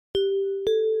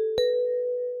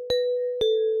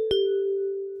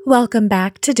Welcome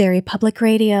back to Derry Public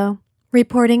Radio.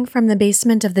 Reporting from the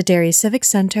basement of the Derry Civic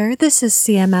Center, this is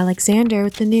CM Alexander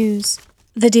with the news.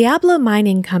 The Diablo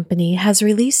Mining Company has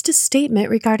released a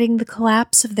statement regarding the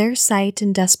collapse of their site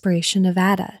in Desperation,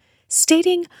 Nevada,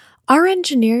 stating, "Our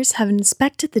engineers have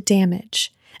inspected the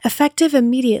damage. Effective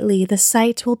immediately, the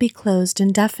site will be closed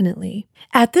indefinitely.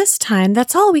 At this time,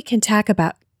 that's all we can talk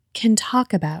about.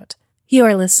 You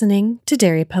are listening to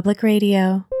Derry Public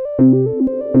Radio."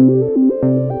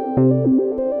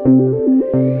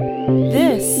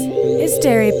 This is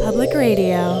Derry Public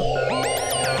Radio.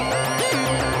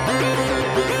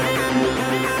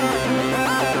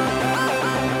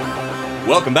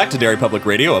 Welcome back to Derry Public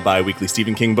Radio, a bi-weekly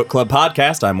Stephen King Book Club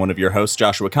podcast. I'm one of your hosts,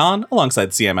 Joshua Kahn,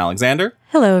 alongside CM Alexander.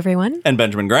 Hello, everyone. And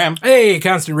Benjamin Graham. Hey,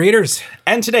 constant readers.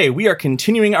 And today we are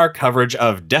continuing our coverage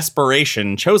of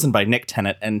Desperation, chosen by Nick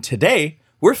Tennant. And today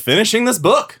we're finishing this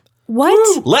book. What?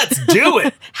 Woo, let's do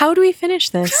it. How do we finish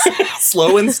this?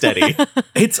 Slow and steady.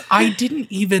 I didn't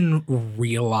even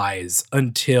realize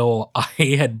until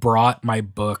I had brought my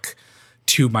book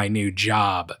to my new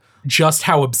job just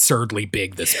how absurdly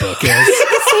big this book is.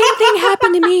 The same thing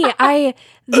happened to me.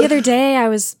 The other day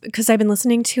because I've been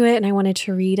listening to it and I wanted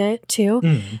to read it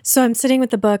too. So I'm sitting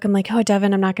with the book. I'm like, oh,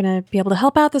 Devin, I'm not going to be able to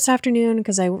help out this afternoon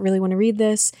because I really want to read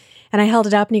this. And I held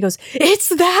it up and he goes, "It's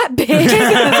that big."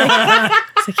 I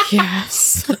was like,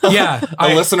 yes. Yeah.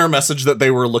 A listener messaged that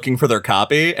they were looking for their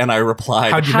copy, and I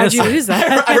replied, How'd you lose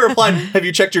that? I replied, "Have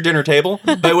you checked your dinner table?"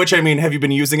 By which I mean, have you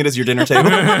been using it as your dinner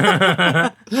table?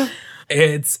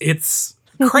 It's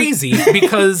crazy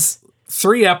because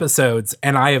 3 episodes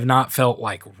and I have not felt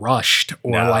like rushed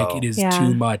or like it is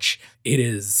too much. It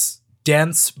is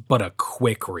dense, but a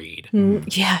quick read.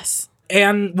 Yes.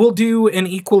 And we'll do an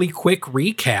equally quick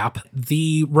recap.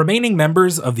 The remaining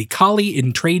members of the Kali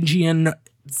Intragian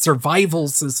Survival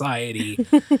Society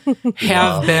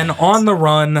have been on the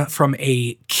run from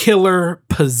a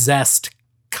killer-possessed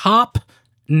cop,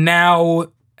 now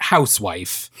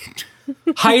housewife,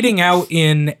 hiding out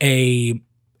in an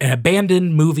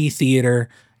abandoned movie theater,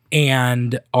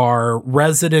 and our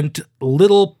resident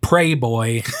little prey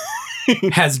boy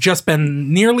has just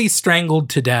been nearly strangled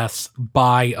to death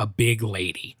by a big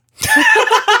lady.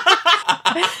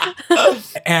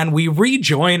 And we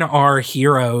rejoin our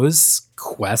heroes, ?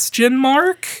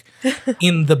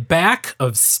 In the back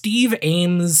of Steve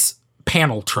Ames'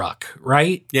 panel truck,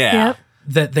 right? Yeah.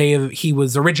 Yep. He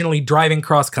was originally driving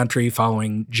cross country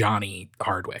following Johnny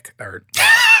Hardwick, or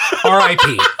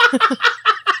R.I.P.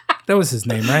 That was his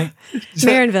name, right?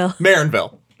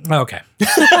 Marinville. Okay.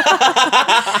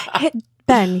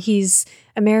 Ben, he's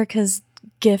America's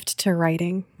gift to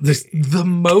writing. The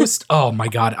most, oh my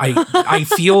God, I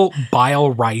feel bile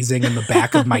rising in the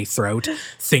back of my throat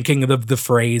thinking of the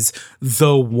phrase,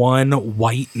 "the one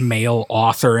white male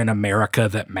author in America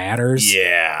that matters."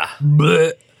 Yeah.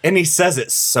 Blech. And he says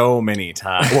it so many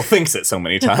times. Well, thinks it so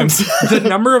many times. The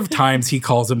number of times he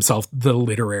calls himself the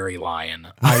literary lion.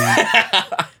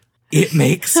 It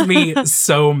makes me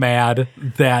so mad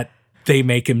that they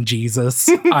make him Jesus.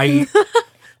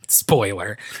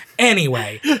 Spoiler.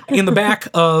 Anyway, in the back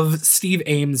of Steve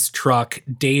Ames' truck,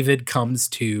 David comes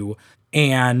to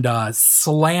and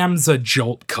slams a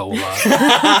Jolt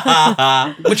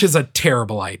Cola, which is a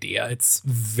terrible idea. It's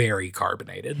very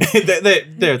carbonated. That's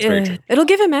very true. It'll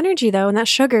give him energy, though, and that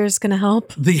sugar is going to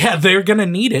help. Yeah, they're going to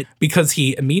need it because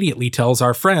he immediately tells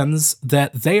our friends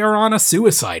that they are on a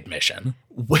suicide mission.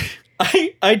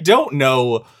 I don't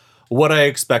know what I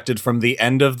expected from the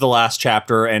end of the last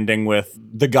chapter, ending with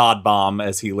the God bomb,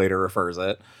 as he later refers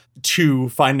it, to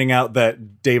finding out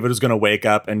that David is going to wake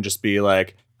up and just be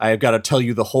like, "I've got to tell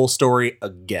you the whole story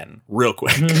again, real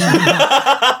quick."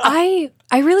 I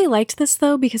really liked this,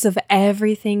 though, because of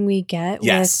everything we get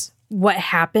with what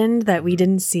happened that we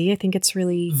didn't see. I think it's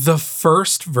really... The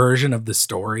first version of the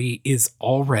story is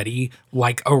already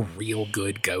like a real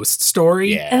good ghost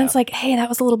story. Yeah. And it's like, hey, that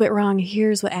was a little bit wrong.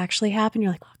 Here's what actually happened.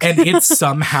 You're like, and it's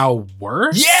somehow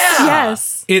worse. Yeah.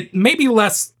 Yes. It may be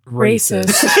less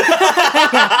racist.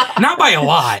 Yeah. Not by a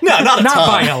lot. No, not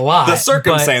by a lot. The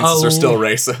circumstances are still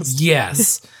racist.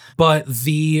 Yes. But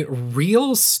the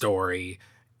real story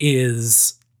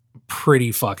is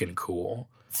pretty fucking cool.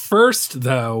 First,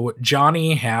 though,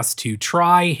 Johnny has to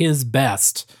try his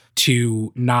best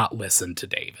to not listen to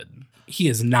David. He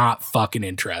is not fucking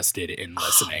interested in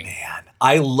listening. Oh, man.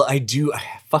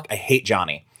 I hate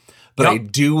Johnny. But I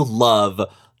do love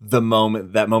that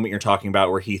moment you're talking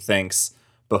about where he thinks,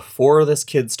 before this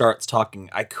kid starts talking,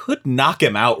 I could knock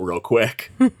him out real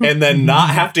quick and then not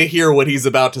have to hear what he's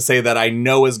about to say that I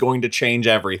know is going to change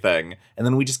everything. And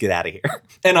then we just get out of here.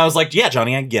 And I was like, yeah,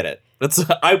 Johnny, I get it.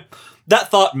 That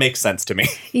thought makes sense to me.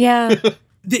 Yeah.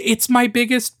 It's my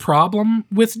biggest problem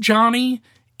with Johnny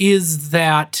is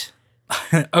that,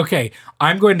 okay,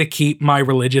 I'm going to keep my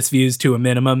religious views to a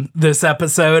minimum this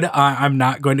episode. I'm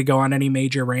not going to go on any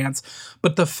major rants,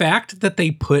 but the fact that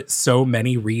they put so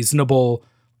many reasonable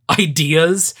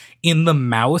ideas in the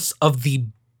mouth of the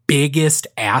biggest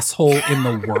asshole in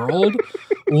the world,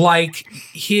 like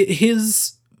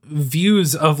his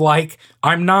views of like,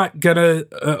 I'm not gonna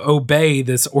obey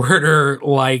this order,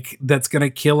 like that's gonna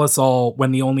kill us all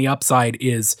when the only upside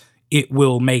is it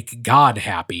will make God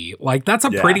happy. Like that's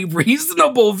a pretty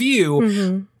reasonable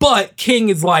view. But King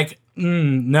is like,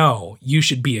 no, you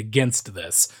should be against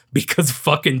this because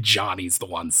fucking Johnny's the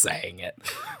one saying it.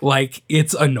 Like,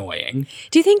 it's annoying.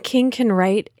 Do you think King can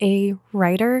write a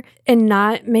writer and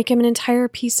not make him an entire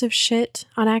piece of shit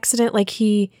on accident? Like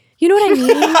you know what I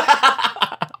mean?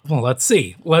 Well, let's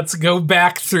see. Let's go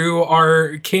back through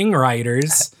our King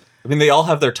writers. I mean, they all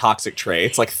have their toxic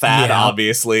traits, like Thad,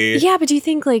 obviously. Yeah, but do you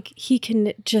think like he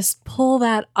can just pull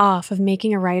that off of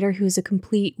making a writer who's a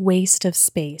complete waste of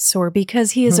space, or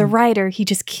because he is a writer, he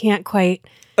just can't quite?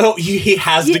 Oh, he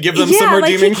has to give them some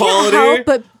redeeming quality,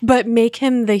 help, but make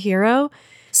him the hero.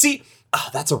 See,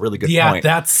 that's a really good point. Yeah,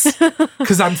 that's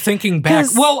because I'm thinking back.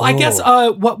 Well, I guess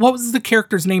what was the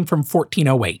character's name from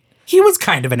 1408? He was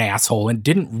kind of an asshole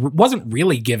and wasn't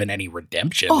really given any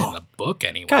redemption in the book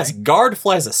anyway. Guys, Guard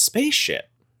flies a spaceship.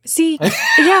 See,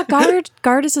 yeah,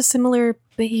 Guard is a similar,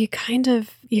 but you kind of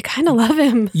love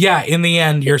him. Yeah, in the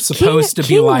end, you're supposed to be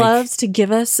King like, loves to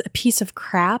give us a piece of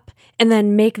crap and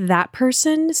then make that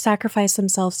person sacrifice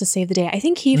themselves to save the day. I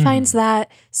think he finds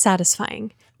that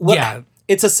satisfying. Well, yeah,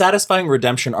 it's a satisfying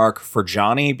redemption arc for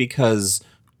Johnny because,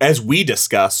 as we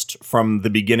discussed from the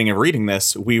beginning of reading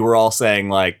this, we were all saying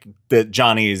like that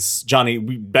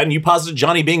Ben, you posited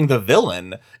Johnny being the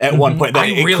villain at one point, that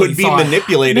it could be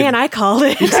manipulated. Man, I called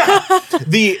it.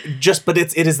 But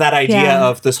it is that idea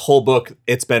of this whole book.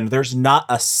 There's not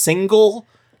a single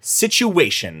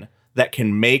situation that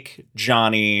can make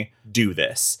Johnny do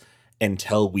this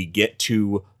until we get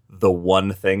to the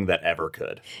one thing that ever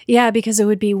could. Yeah, because it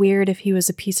would be weird if he was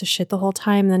a piece of shit the whole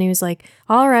time. And then he was like,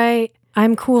 all right,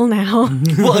 I'm cool now.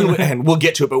 Well, and we'll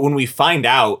get to it, but when we find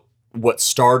out what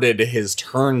started his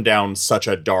turn down such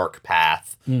a dark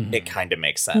path, it kind of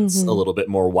makes sense a little bit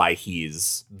more why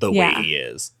he's the way he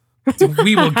is.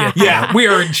 We will get there. Yeah, we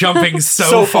are jumping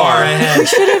so far ahead. We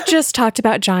should have just talked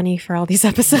about Johnny for all these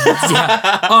episodes.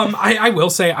 I will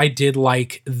say I did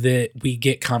like that we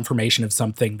get confirmation of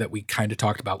something that we kind of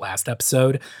talked about last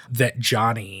episode, that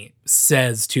Johnny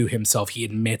says to himself, he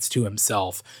admits to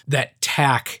himself that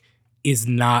Tack is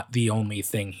not the only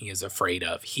thing he is afraid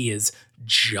of. He is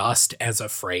just as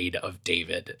afraid of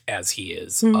David as he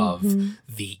is of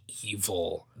the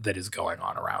evil that is going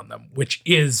on around them, which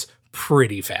is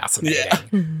pretty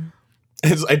fascinating.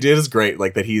 His idea is great,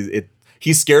 like that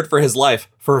he's scared for his life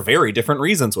for very different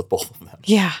reasons with both of them.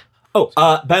 Yeah. Oh,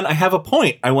 Ben, I have a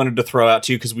point I wanted to throw out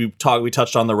to you because we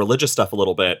touched on the religious stuff a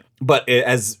little bit. But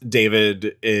as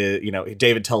David,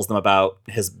 David tells them about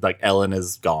his, like, Ellen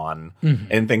is gone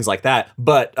and things like that.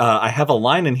 But I have a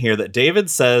line in here that David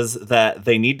says that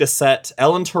they need to set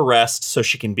Ellen to rest so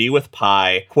she can be with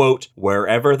Pi, quote,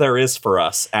 wherever there is for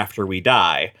us after we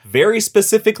die. Very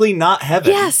specifically, not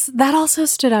heaven. Yes, that also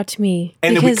stood out to me.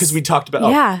 And because we talked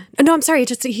about... Yeah. No, I'm sorry.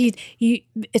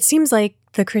 It seems like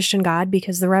the Christian God,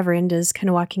 because the Reverend is kind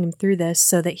of walking him through this,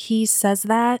 so that he says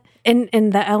that. And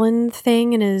the Ellen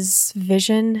thing in his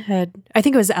vision I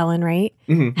think it was Ellen, right?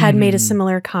 Had made a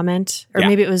similar comment, or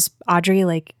maybe it was Audrey,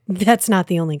 like, that's not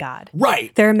the only God.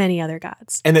 Right. There are many other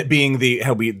gods. And that being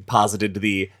how we posited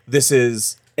this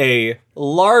is a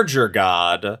larger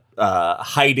God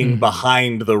hiding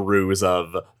behind the ruse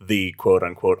of the quote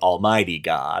unquote almighty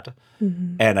God.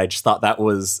 And I just thought that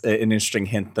was an interesting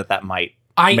hint that might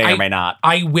may or may not.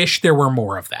 I wish there were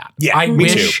more of that. Yeah, I me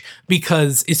wish too.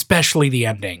 Because especially the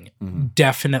ending,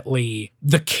 definitely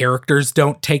the characters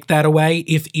don't take that away.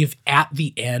 If at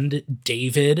the end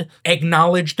David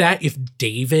acknowledged that, if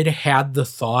David had the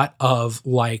thought of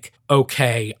like,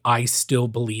 okay, I still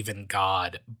believe in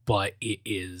God, but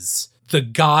the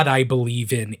God I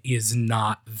believe in is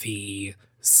not the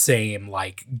same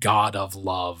like God of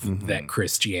love that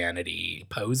Christianity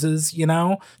poses,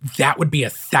 that would be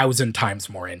 1,000 times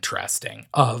more interesting,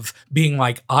 of being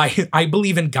like, I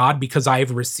believe in God because I have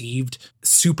received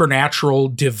supernatural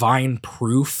divine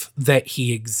proof that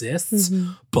he exists,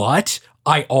 but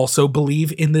I also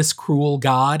believe in this cruel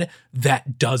God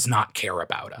that does not care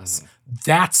about us.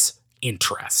 That's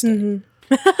interesting.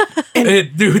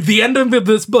 The end of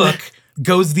this book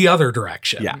goes the other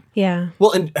direction. Yeah.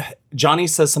 Well, and Johnny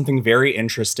says something very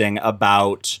interesting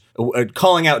about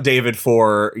calling out David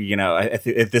for,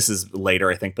 if this is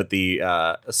later, I think, but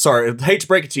sorry, I hate to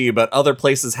break it to you, but other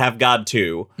places have God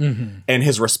too. Mm-hmm. And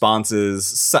his response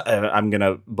is, I'm going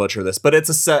to butcher this, but it's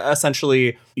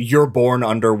essentially, you're born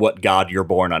under what God you're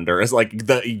born under. It's like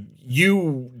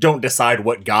you don't decide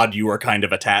what God you are kind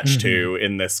of attached to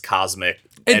in this cosmic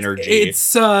energy.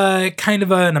 It's kind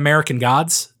of an American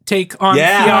Gods take on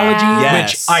theology,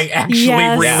 which I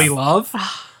actually really love.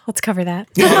 Let's cover that.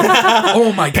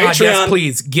 Oh my God, Patreon. yes,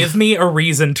 please. Give me a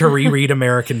reason to reread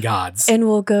American Gods. And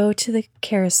we'll go to the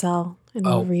carousel and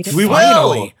we'll read it. We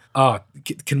Finally.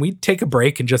 Can we take a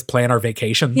break and just plan our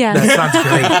vacation? Yeah. That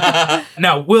sounds great.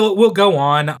 No, we'll go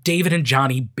on. David and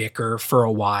Johnny bicker for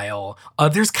a while.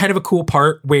 There's kind of a cool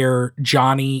part where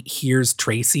Johnny hears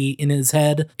Tracy in his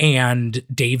head and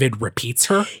David repeats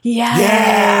her.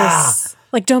 Yes.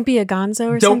 Like, don't be a gonzo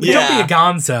or something? Don't be a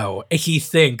gonzo, he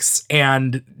thinks,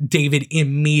 and David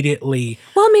immediately...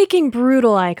 While making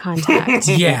brutal eye contact.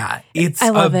 Yeah, it's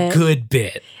a good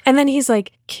bit. And then he's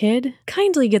like, kid,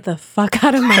 kindly get the fuck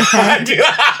out of my head.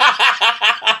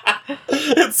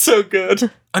 It's so good.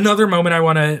 Another moment I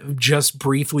want to just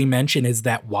briefly mention is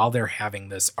that while they're having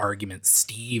this argument,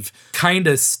 Steve kind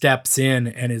of steps in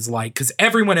and is like, because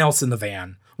everyone else in the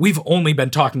van... We've only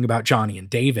been talking about Johnny and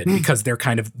David because they're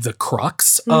kind of the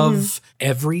crux of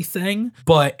everything.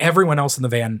 But everyone else in the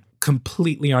van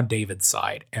completely on David's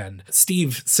side. And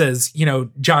Steve says,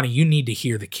 Johnny, you need to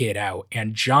hear the kid out.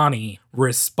 And Johnny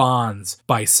responds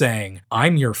by saying,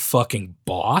 I'm your fucking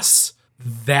boss.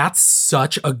 That's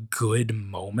such a good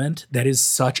moment. That is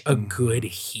such a good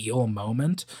heel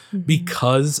moment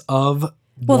because of...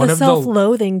 Well, the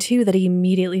self-loathing, too, that he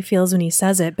immediately feels when he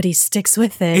says it, but he sticks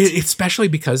with it. Especially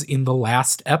because in the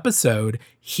last episode,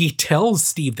 he tells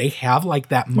Steve, they have like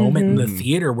that moment in the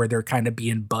theater where they're kind of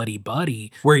being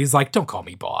buddy-buddy, where he's like, don't call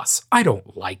me boss. I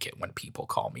don't like it when people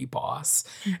call me boss.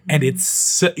 And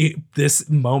this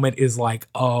moment is like,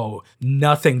 oh,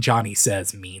 nothing Johnny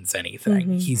says means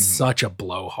anything. He's such a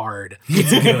blowhard.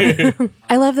 It's good.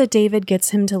 I love that David gets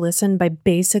him to listen by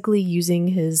basically using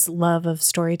his love of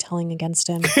storytelling against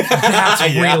him. That's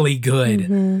really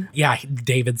good. Yeah,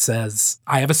 David says,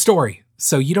 I have a story.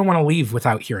 So you don't want to leave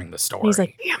without hearing the story. He's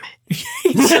like, damn it.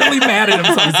 He's really mad at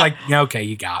himself. He's like, okay,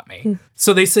 you got me.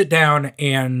 So they sit down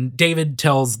and David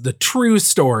tells the true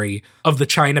story of the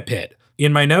China Pit.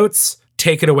 In my notes,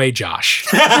 take it away, Josh.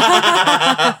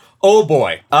 Oh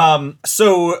boy.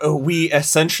 So we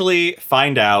essentially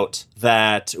find out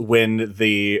that when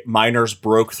the miners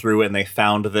broke through and they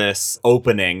found this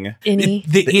opening. The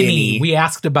innie. We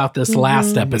asked about this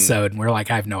last episode and we're like,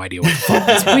 I have no idea what the fuck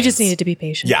this means. We just needed to be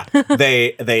patient. Yeah.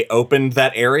 They opened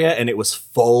that area and it was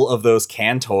full of those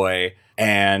cantoi,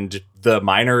 and the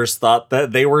miners thought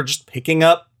that they were just picking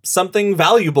up something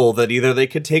valuable that either they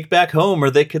could take back home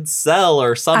or they could sell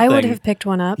or something. I would have picked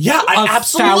one up. Yeah,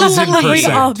 absolutely. 1,000%. We'd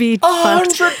all be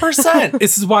 100%.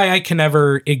 This is why I can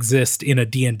never exist in a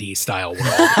D&D style world.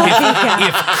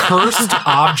 If cursed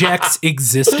objects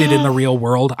existed in the real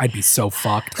world, I'd be so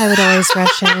fucked. I would always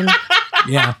rush in.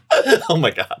 Yeah. Oh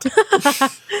my God.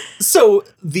 So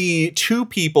the two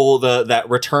people that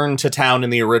returned to town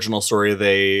in the original story,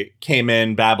 they came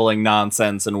in babbling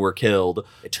nonsense and were killed.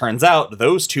 It turns out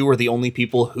those two were the only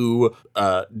people who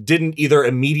didn't either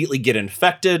immediately get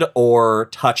infected or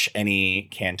touch any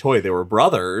cantoi. They were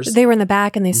brothers. They were in the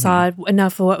back and they saw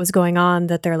enough of what was going on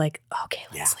that they're like, okay,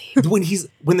 let's leave.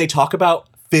 When they talk about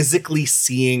physically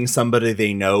seeing somebody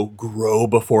they know grow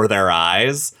before their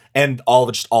eyes, and all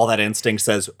that instinct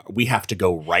says, we have to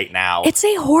go right now. It's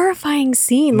a horrifying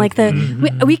scene. Like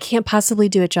we can't possibly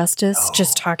do it justice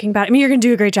just talking about it. I mean, you're going to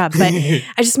do a great job, but I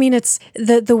just mean it's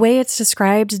the way it's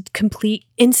described, complete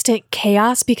instant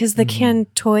chaos, because the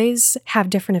cantois have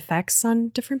different effects on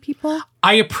different people.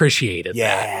 I appreciated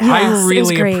that. Yes, I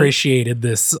really appreciated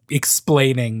this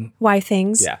explaining why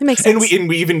things. Yeah. It makes sense. And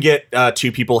we even get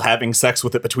two people having sex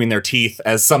with it between their teeth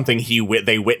as something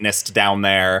they witnessed down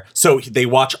there. So they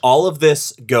watch all of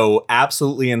this go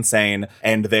absolutely insane,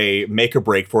 and they make a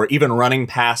break for it, even running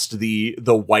past the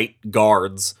white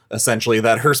guards, essentially,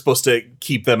 that are supposed to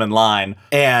keep them in line.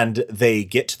 And they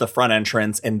get to the front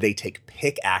entrance and they take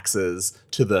pickaxes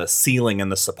to the ceiling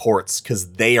and the supports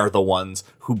because they are the ones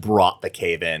who brought the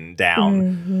cave-in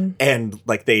down. And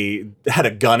like they had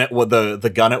a gun at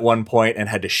the gun at one point and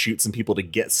had to shoot some people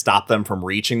to stop them from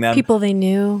reaching them. People they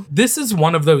knew. This is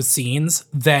one of those scenes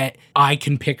that I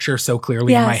can picture so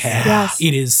clearly in my head. Yes.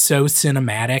 It is so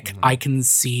cinematic. I can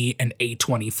see an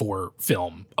A24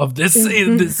 film of this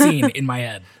scene in my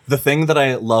head. The thing that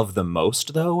I love the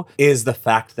most, though, is the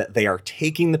fact that they are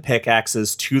taking the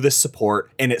pickaxes to the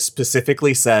support, and it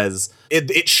specifically says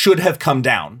it should have come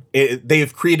down.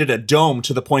 They've created a dome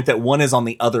to the point that one is on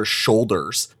the other's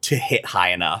shoulders to hit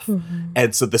high enough.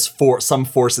 And so some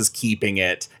force is keeping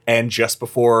it. And just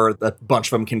before a bunch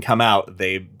of them can come out,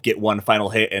 they get one final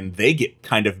hit and they get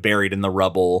kind of buried in the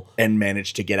rubble and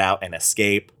manage to get out and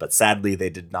escape. But sadly, they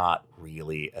did not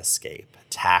really escape.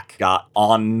 Tack got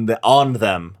on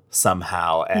them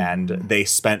somehow, and they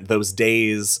spent those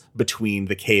days between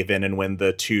the cave-in and when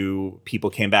the two people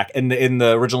came back. And in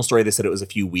the original story, they said it was a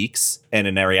few weeks, and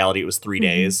in reality, it was 3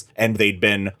 days. And they'd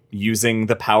been using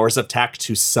the powers of Tack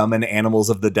to summon animals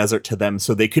of the desert to them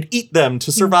so they could eat them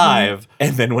to survive.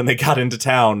 And then when they got into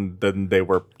town, then they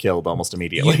were killed almost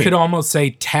immediately. You could almost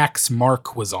say Tack's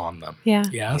mark was on them. Yeah.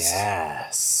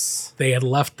 Yes. They had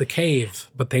left the cave,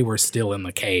 but they were still in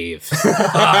the cave.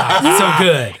 So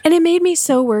good. And it made me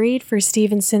so worried for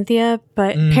Steve and Cynthia,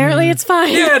 but apparently it's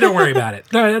fine. Yeah, don't worry about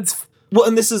it. No, that's Well,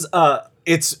 and this is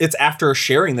it's after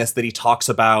sharing this that he talks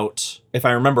about, if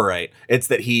I remember right, it's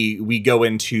that we go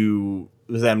into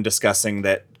them discussing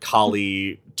that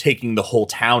Kali taking the whole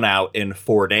town out in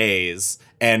 4 days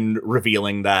and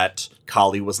revealing that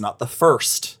Kali was not the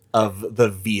first of the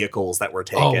vehicles that were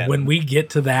taken. Oh, when we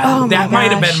get to that, Oh that my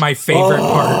might have gosh. been my favorite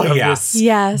part of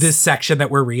this section that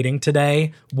we're reading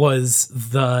today was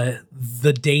the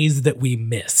days that we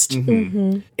missed.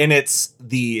 And it's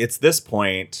this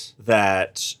point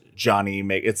that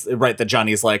that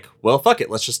Johnny's like, well, fuck it.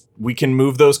 We can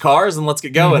move those cars and let's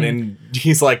get going. And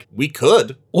he's like, we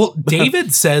could. Well,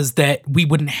 David says that we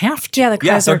wouldn't have to. Yeah, the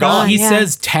cars they're are gone. He yeah.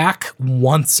 says Tack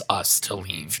wants us to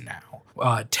leave now.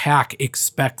 Tack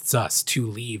expects us to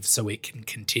leave so it can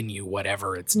continue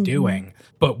whatever it's doing,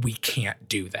 but we can't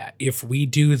do that. If we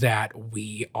do that,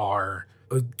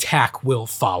 Tack will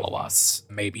follow us.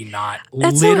 Maybe not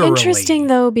That's literally. so interesting,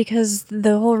 though, because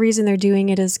the whole reason they're doing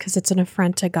it is because it's an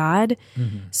affront to God.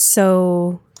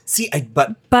 So... See, I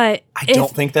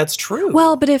don't think that's true.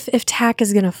 Well, but if Tack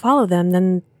is going to follow them,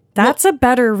 then that's a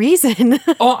better reason.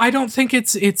 Oh, I don't think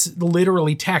it's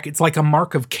literally Tack. It's like a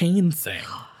Mark of Cain thing.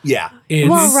 Yeah.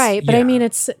 Well, right. But I mean,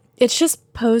 it's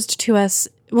just posed to us.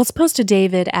 Well, it's posed to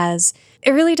David as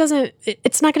it really doesn't.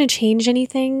 It's not going to change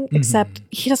anything except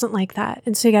he doesn't like that,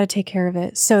 and so you got to take care of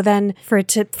it. So then, for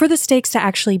the stakes to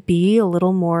actually be a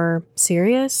little more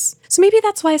serious, so maybe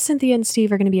that's why Cynthia and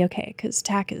Steve are going to be okay because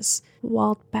Tack is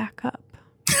walled back up.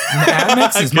 That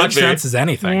makes as much sense as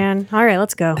anything. Man, all right,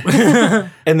 let's go.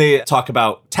 And they talk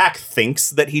about Tack thinks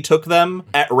that he took them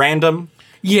at random.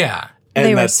 Yeah. And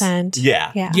they were sent.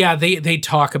 Yeah. Yeah, they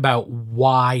talk about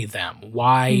why them.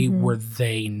 Why were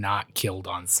they not killed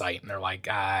on sight? And they're like,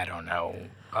 I don't know.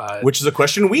 Which is a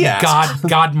question we asked.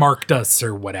 God marked us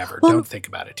or whatever. Well, don't think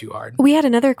about it too hard. We had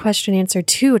another question answered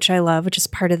too, which I love, which is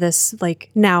part of this, like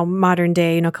now modern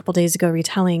day, a couple days ago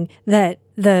retelling that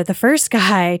the first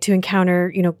guy to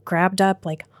encounter, grabbed up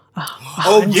like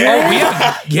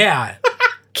Yeah.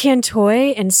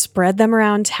 Cantoy and spread them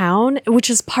around town, which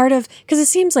is part of, because it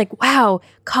seems like, wow,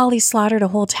 Kali slaughtered a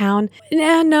whole town.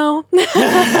 No.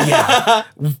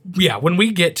 Yeah, when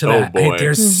we get to that, boy.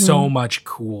 there's so much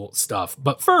cool stuff.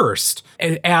 But first,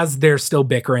 as they're still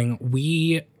bickering,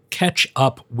 we catch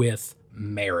up with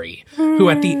Mary, who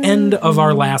at the end of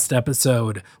our last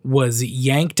episode was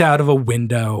yanked out of a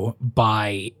window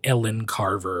by Ellen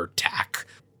Carver Tack.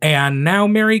 And now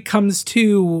Mary comes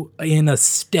to in a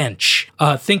stench,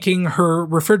 thinking her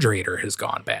refrigerator has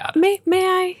gone bad. May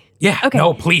I? Yeah, Okay.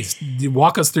 no, please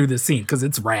walk us through this scene because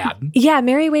it's rad. Yeah,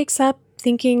 Mary wakes up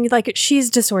thinking like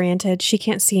she's disoriented. She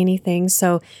can't see anything.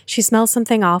 So she smells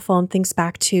something awful and thinks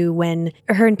back to when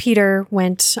her and Peter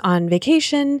went on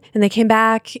vacation and they came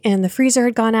back and the freezer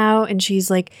had gone out and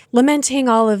she's like lamenting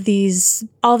all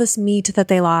this meat that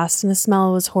they lost and the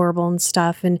smell was horrible and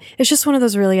stuff. And it's just one of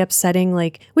those really upsetting,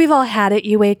 like we've all had it.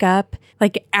 You wake up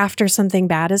like after something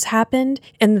bad has happened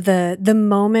and the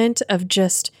moment of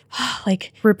just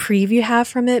like reprieve you have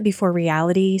from it before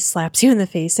reality slaps you in the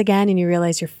face again and you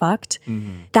realize you're fucked.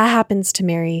 That happens to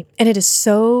Mary. And it is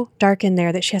so dark in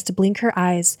there that she has to blink her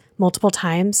eyes multiple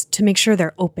times to make sure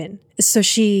they're open. So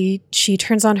she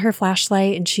turns on her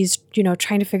flashlight and she's,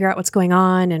 trying to figure out what's going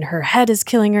on and her head is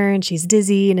killing her and she's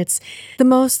dizzy and it's the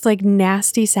most like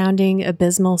nasty sounding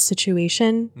abysmal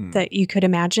situation that you could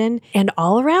imagine. And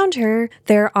all around her,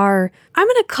 there are, I'm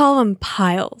going to call them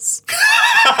piles.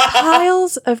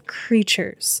 Piles of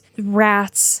creatures,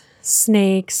 rats,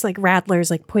 snakes, like rattlers,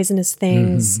 like poisonous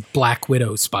things. Black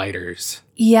widow spiders.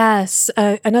 Yes,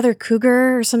 another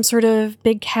cougar or some sort of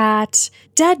big cat,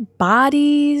 dead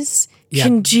bodies,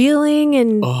 congealing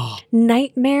and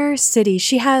nightmare city.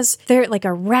 She has there like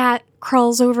a rat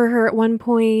crawls over her at one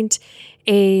point,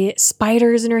 a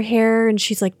spider's in her hair, and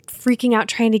she's like freaking out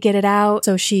trying to get it out.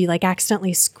 So she like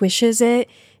accidentally squishes it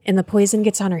and the poison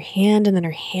gets on her hand and then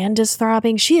her hand is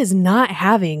throbbing. She is not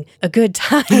having a good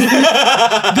time.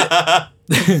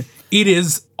 It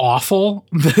is awful.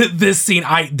 This scene,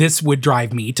 this would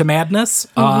drive me to madness,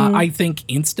 I think,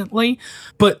 instantly.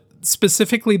 But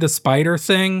specifically the spider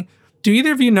thing, do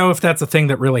either of you know if that's a thing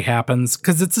that really happens?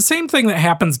 Because it's the same thing that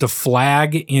happens to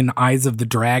Flag in Eyes of the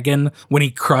Dragon when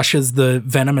he crushes the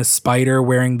venomous spider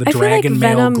wearing the dragon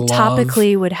mail Venom glove.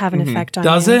 topically would have an effect on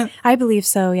Does you. it? I believe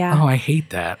so, yeah. Oh, I hate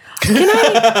that.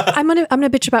 I'm gonna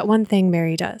bitch about one thing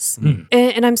Mary does,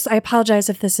 and I apologize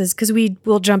if this is because we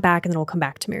will jump back and then we'll come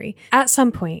back to Mary at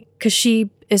some point because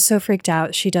she is so freaked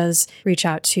out. She does reach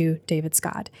out to David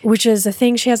Scott, which is a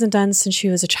thing she hasn't done since she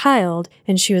was a child,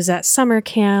 and she was at summer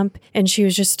camp, and she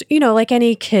was just like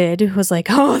any kid who was like,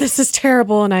 oh, this is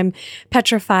terrible, and I'm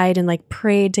petrified, and like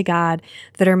prayed to God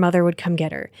that her mother would come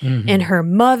get her, and her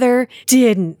mother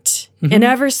didn't. And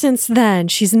ever since then,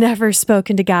 she's never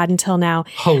spoken to God until now.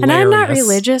 Hilarious. And I'm not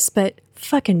religious, but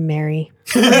fucking Mary.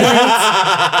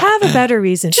 Have a better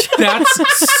reason.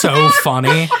 That's so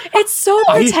funny. It's so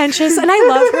pretentious, and I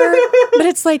love her, but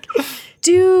it's like,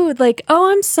 dude, like,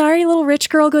 oh, I'm sorry, little rich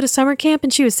girl go to summer camp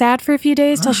and she was sad for a few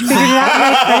days till she figured it out.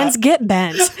 My friends get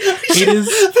bent. It is.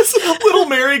 This little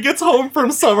Mary gets home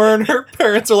from summer and her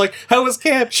parents are like, how was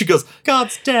camp? She goes,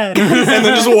 God's dead. And then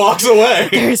just walks away.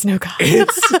 There is no God.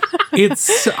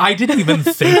 It's. I didn't even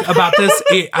think about this.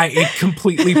 It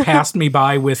completely passed me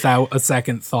by without a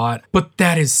second thought. But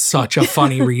that is such a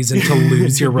funny reason to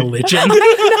lose your religion.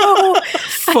 I know.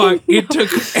 Fuck. It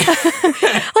took.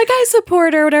 Like, I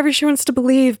support her, whatever she wants to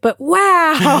believe, but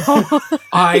wow.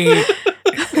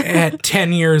 At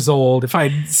 10 years old, if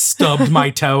I'd stubbed my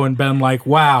toe and been like,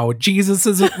 wow, Jesus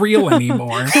isn't real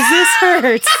anymore. Because this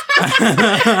hurts.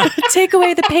 Take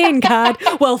away the pain, God.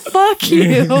 Well, fuck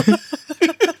you.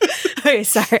 Okay,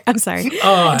 I'm sorry.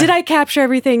 Did I capture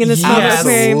everything in this moment?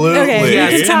 Absolutely. Okay,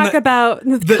 Yes, we can talk about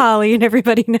Holly and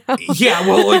everybody now. Yeah,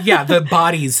 well, yeah, the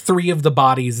bodies, 3 of the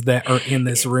bodies that are in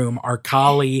this room are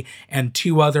Kali and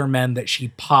 2 other men that she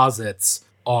posits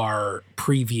are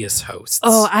previous hosts.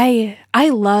 Oh, I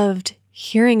loved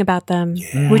hearing about them,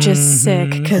 which is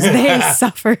sick because they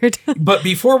suffered. But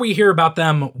before we hear about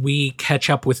them, we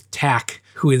catch up with Tak,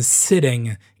 who is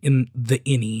sitting in the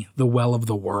Innie, the Well of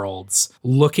the Worlds,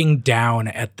 looking down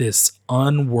at this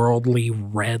unworldly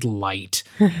red light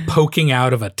poking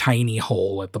out of a tiny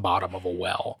hole at the bottom of a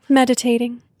well.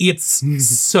 Meditating. It's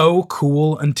so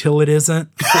cool until it isn't.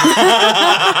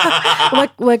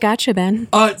 What got you, Ben?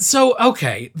 So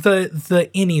okay, the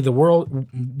Innie, the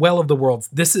Well of the Worlds.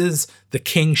 This is the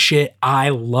king shit I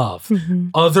love.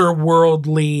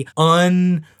 Otherworldly,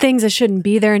 things that shouldn't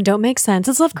be there and don't make sense.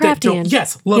 It's Lovecraftian.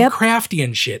 Yes,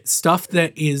 Lovecraftian shit. Stuff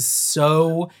that is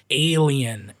so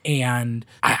alien, and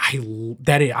I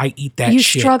eat that shit. You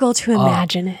struggle to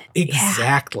imagine it.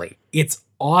 Exactly. It's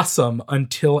awesome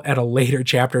until at a later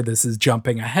chapter, this is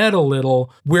jumping ahead a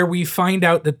little, where we find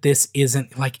out that this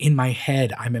isn't like in my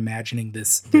head. I'm imagining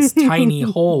this tiny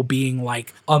hole being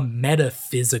like a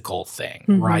metaphysical thing,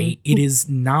 right? It is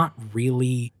not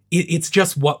really. It's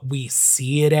just what we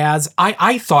see it as.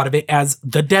 I thought of it as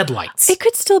the deadlights. It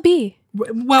could still be.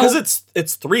 Well, because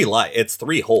it's 3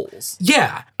 holes.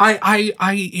 Yeah,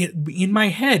 in my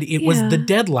head it was the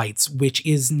deadlights, which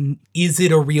is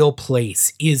it a real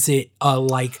place? Is it a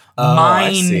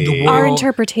mind world? Our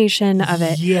interpretation of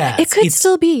it. Yes, it could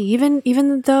still be,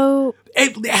 even though.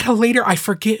 At a later, I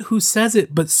forget who says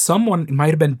it, but someone, it might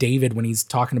have been David when he's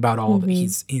talking about all of it.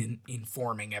 He's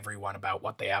informing everyone about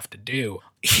what they have to do.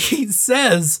 He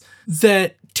says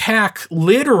that Tak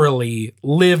literally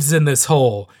lives in this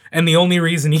hole, and the only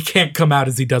reason he can't come out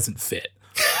is he doesn't fit.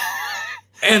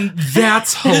 And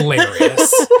that's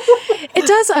hilarious. It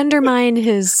does undermine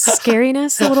his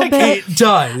scariness a little bit. It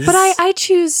does. But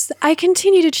I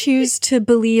continue to choose to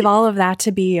believe all of that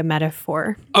to be a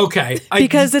metaphor. Okay.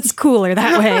 Because it's cooler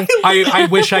that way. I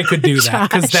wish I could do that,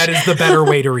 because that is the better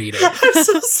way to read it.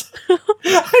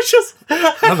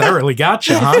 Oh, that really got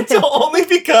you, huh? Only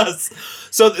because.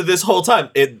 So this whole time,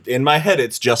 in my head,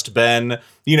 it's just been,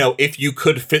 if you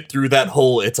could fit through that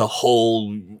hole, it's a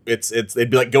hole. It'd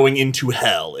be like going into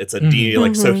hell. It's a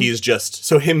so he's just,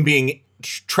 so him being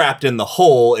trapped in the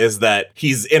hole is that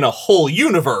he's in a whole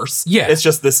universe. Yeah. It's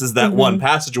just, this is that one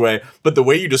passageway. But the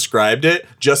way you described it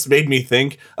just made me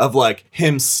think of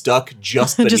him stuck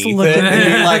just beneath it. And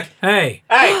being like, hey.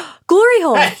 Glory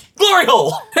hole. Hey, glory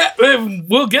hole.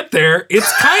 We'll get there.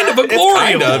 It's kind of a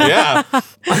glory hole. Yeah.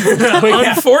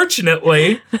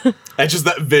 Unfortunately. And just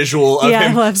that visual of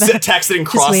him texting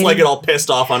cross-legged, all pissed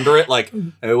off under it, like,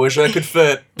 I wish I could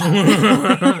fit.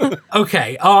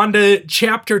 Okay, on to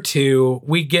chapter 2,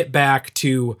 we get back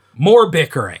to more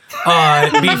bickering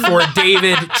before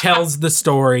David tells the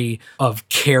story of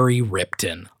Carrie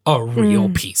Ripton, a real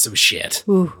piece of shit.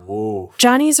 Ooh.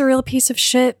 Johnny's a real piece of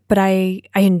shit, but I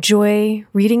enjoy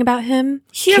reading about him.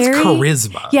 He has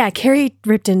charisma. Yeah, Carrie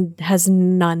Ripton has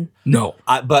none. No.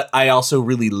 But I also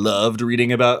really loved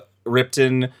reading about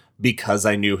Ripton because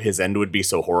I knew his end would be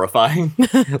so horrifying.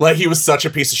 Like, he was such a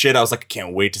piece of shit. I was like, I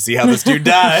can't wait to see how this dude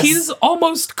dies. He's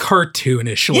almost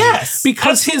cartoonish. Yes,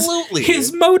 because absolutely.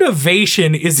 his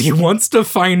motivation is he wants to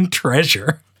find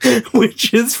treasure.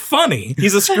 Which is funny.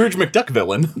 He's a Scrooge McDuck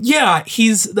villain. Yeah,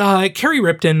 Carrie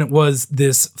Ripton was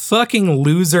this fucking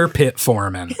loser pit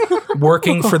foreman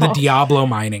working for the Diablo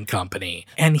Mining Company.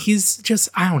 And he's just,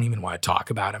 I don't even want to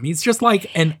talk about him. He's just like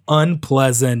an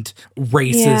unpleasant,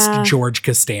 racist George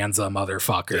Costanza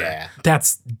motherfucker. Yeah.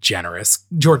 That's generous.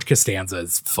 George Costanza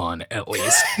is fun, at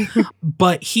least.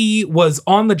 But he was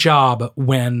on the job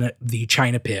when the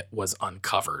China Pit was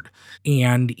uncovered.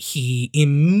 And he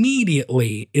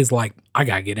immediately is like, I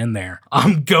gotta get in there.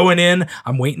 I'm going in.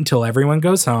 I'm waiting until everyone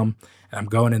goes home. And I'm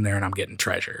going in there and I'm getting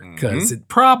treasure. Because it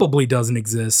probably doesn't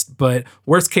exist. But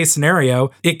worst case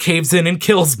scenario, it caves in and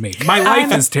kills me. My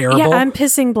life is terrible. Yeah, I'm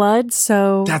pissing blood,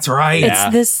 so... That's right.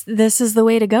 It's this is the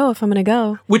way to go if I'm going to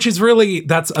go. Which is really,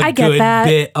 that's a good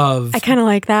bit of... I kind of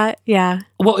like that, yeah.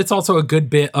 Well, it's also a good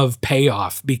bit of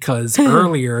payoff because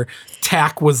earlier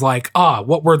Tack was like,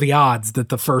 what were the odds that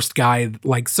the first guy,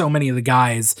 like so many of the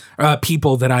guys,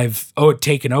 people that I've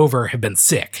taken over have been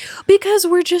sick? Because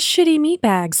we're just shitty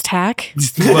meatbags, Tack.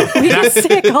 Well, we get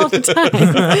sick all the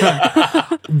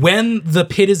time. When the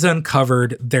pit is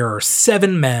uncovered, there are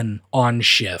 7 men on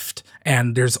shift,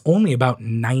 and there's only about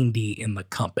 90 in the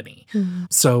company.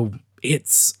 So...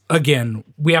 it's, again,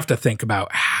 we have to think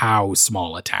about how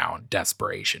small a town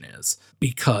Desperation is.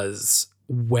 Because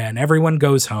when everyone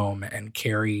goes home and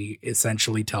Carrie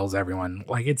essentially tells everyone,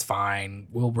 like, it's fine,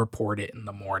 we'll report it in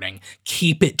the morning.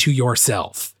 Keep it to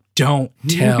yourself. Don't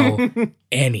tell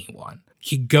anyone.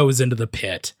 He goes into the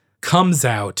pit, comes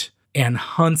out, and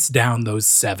hunts down those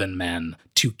 7 men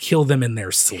to kill them in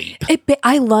their sleep.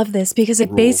 I love this because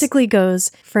it basically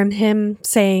goes from him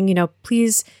saying,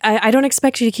 please, I don't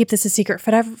expect you to keep this a secret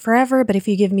forever, but if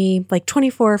you give me like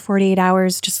 24 or 48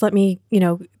 hours, just let me,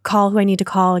 call who I need to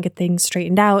call and get things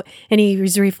straightened out. And he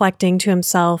was reflecting to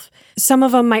himself, some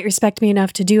of them might respect me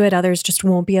enough to do it, others just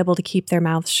won't be able to keep their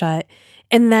mouths shut.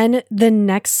 And then the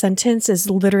next sentence is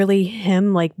literally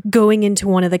him like going into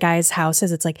one of the guy's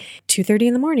houses. It's like 2:30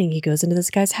 in the morning. He goes into this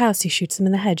guy's house. He shoots him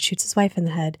in the head, shoots his wife in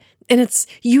the head. And it's,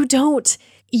 you don't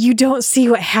see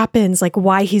what happens, like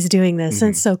why he's doing this. And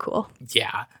it's so cool.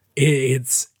 Yeah.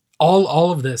 It's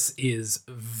all of this is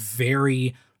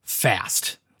very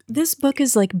fast. This book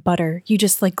is like butter. You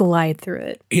just like glide through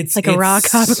it. It's like a raw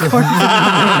cup of corn.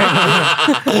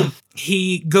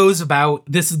 He goes about,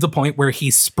 this is the point where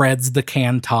he spreads the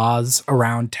Cantas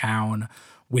around town,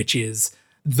 which is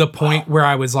the point where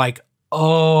I was like,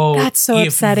 oh, that's so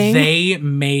upsetting. If they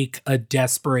make a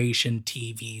Desperation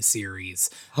TV series,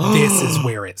 this is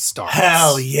where it starts.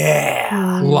 Hell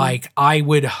yeah. Like, I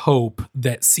would hope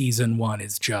that season 1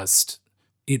 is just,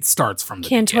 it starts from the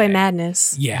Cantoy beginning.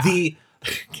 Madness. Yeah.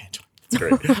 It's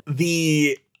great.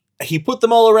 He put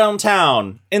them all around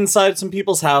town, inside some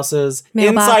people's houses,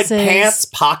 inside pants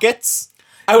pockets.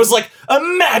 I was like,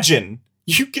 imagine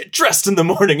you get dressed in the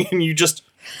morning and you just,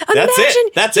 that's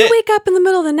it. You wake up in the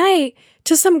middle of the night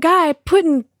to some guy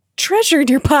putting treasure in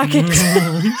your pockets.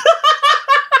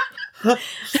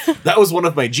 That was one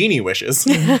of my genie wishes.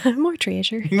 More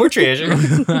treasure. More treasure.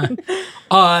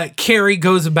 Carrie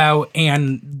goes about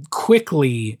and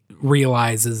quickly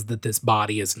realizes that this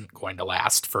body isn't going to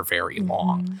last for very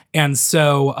long. And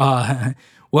so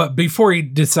before he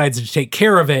decides to take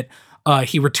care of it,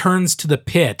 he returns to the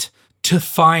pit to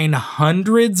find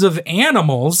hundreds of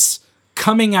animals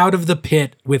coming out of the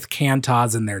pit with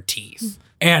Cantas in their teeth.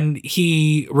 And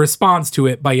he responds to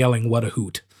it by yelling, "What a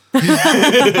hoot."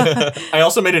 I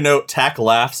also made a note, Tack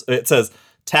laughs. It says,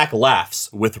 Tack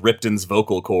laughs with Ripton's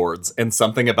vocal cords, and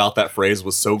something about that phrase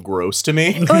was so gross to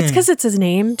me. Oh, it's because it's his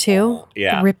name, too.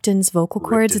 Yeah. Ripton's vocal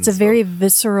cords. It's a very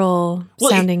visceral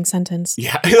sounding sentence.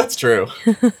 Yeah, that's true.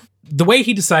 The way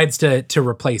he decides to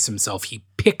replace himself, he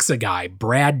picks a guy,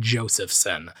 Brad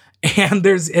Josephson, And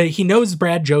he knows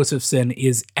Brad Josephson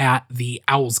is at the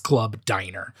Owls Club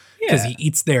diner because he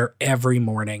eats there every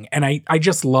morning. And I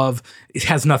just love, it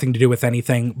has nothing to do with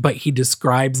anything, but he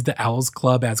describes the Owls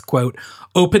Club as, quote,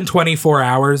 open 24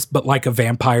 hours, but like a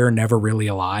vampire never really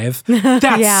alive.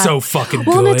 That's so fucking good.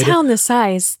 Well, in a town this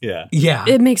size, Yeah.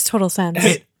 it makes total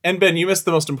sense. And Ben, you missed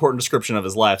the most important description of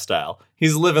his lifestyle.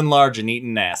 He's living large and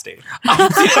eating nasty. No,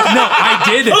 I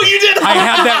did. Oh, you did? I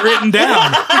had that written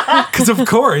down. Because of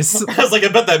course. I was like, I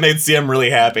bet that made CM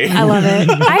really happy. I love it.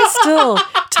 I still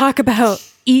talk about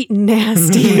eating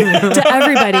nasty to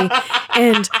everybody.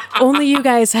 And only you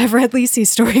guys have read Lisi's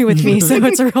story with me, so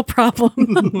it's a real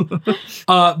problem.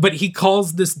 But he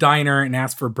calls this diner and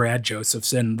asks for Brad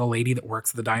Josephson. The lady that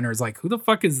works at the diner is like, who the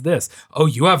fuck is this? Oh,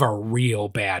 you have a real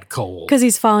bad cold. Because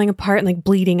he's falling apart and like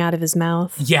bleeding out of his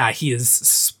mouth. Yeah, he is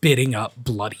spitting up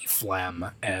bloody phlegm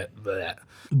at that.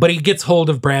 But he gets hold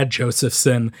of Brad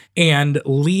Josephson and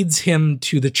leads him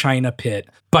to the China Pit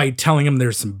by telling him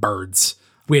there's some birds,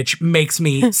 which makes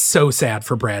me so sad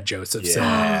for Brad Josephson.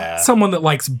 Yeah. Someone that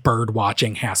likes bird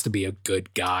watching has to be a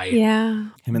good guy. Yeah.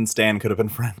 Him and Stan could have been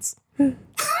friends.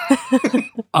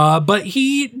 But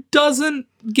he doesn't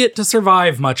get to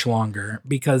survive much longer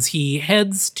because he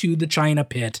heads to the China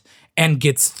Pit and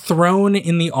gets thrown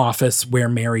in the office where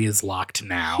Mary is locked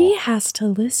now. He has to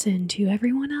listen to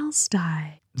everyone else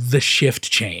die. The shift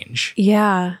change.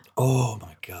 Yeah. Oh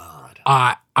my God.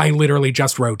 I literally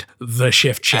just wrote the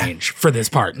shift change for this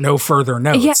part. No further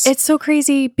notes. Yeah, it's so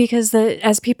crazy because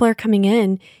as people are coming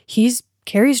in,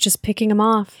 Carrie's just picking them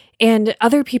off. And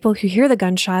other people who hear the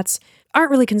gunshots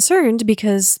aren't really concerned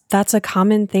because that's a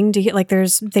common thing to get. Like they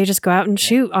just go out and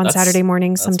shoot on Saturday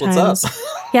mornings sometimes. What's up.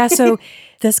 Yeah, so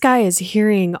this guy is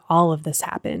hearing all of this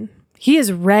happen. He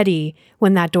is ready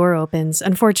when that door opens.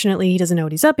 Unfortunately, he doesn't know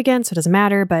what he's up against, so it doesn't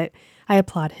matter, but I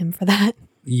applaud him for that.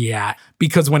 Yeah,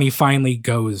 because when he finally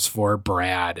goes for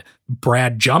Brad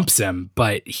jumps him,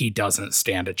 but he doesn't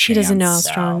stand a chance. He doesn't know how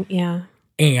strong, yeah.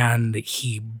 And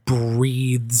he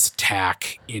breathes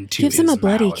tack into Gives his him a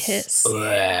bloody mouth. kiss.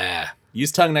 Bleh.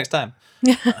 Use tongue next time.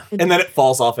 And then it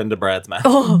falls off into Brad's mouth.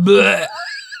 Bleh.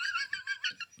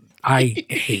 I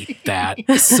hate that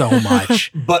so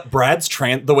much. But Brad's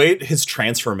the way his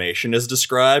transformation is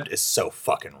described is so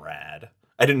fucking rad.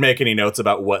 I didn't make any notes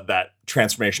about what that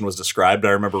transformation was described. I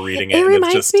remember reading it. It and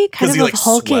reminds it's just, me kind of he,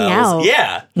 hulking swells. out.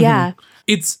 Yeah. Yeah.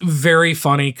 It's very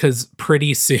funny because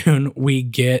pretty soon we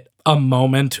get a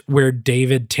moment where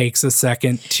David takes a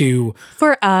second to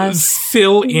For us.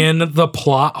 fill in the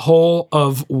plot hole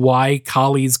of why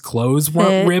Kali's clothes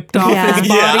weren't ripped off his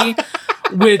body.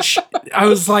 Which I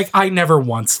was like, I never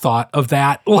once thought of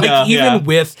that. Like, even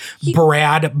with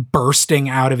Brad bursting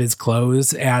out of his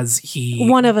clothes as he...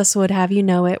 One of us would have, you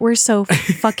know it. We're so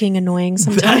fucking annoying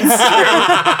sometimes.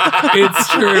 It's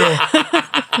true.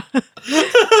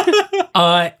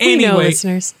 Anyway, we know,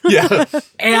 listeners. Yeah.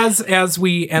 as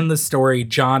we end the story,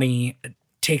 Johnny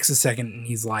takes a second and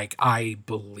he's like, I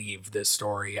believe this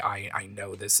story. I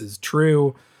know this is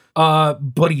true.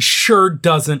 But he sure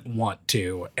doesn't want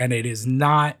to, and it is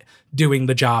not doing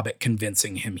the job at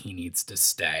convincing him he needs to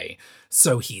stay.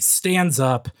 So he stands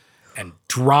up and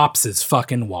drops his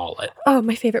fucking wallet. Oh,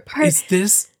 my favorite part. Is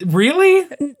this really?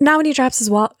 Not when he drops his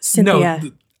wallet, Cynthia.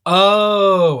 No.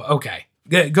 Oh, okay.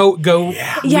 Go.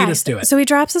 Lead us to it. So he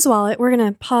drops his wallet. We're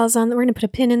going to pause on, we're going to put a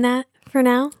pin in that for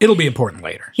now. It'll be important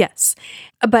later. Yes.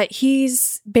 But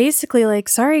he's basically like,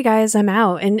 sorry guys, I'm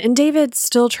out. And David's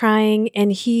still trying,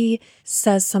 and he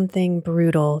says something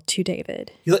brutal to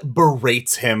David. He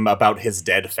berates him about his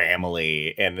dead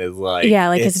family and is like... Yeah,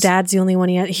 like his dad's the only one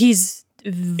he has. He's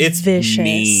vicious.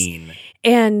 Mean.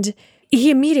 And he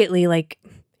immediately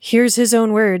hears his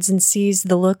own words and sees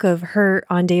the look of hurt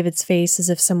on David's face as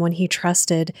if someone he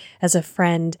trusted as a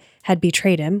friend had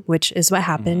betrayed him, which is what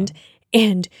happened.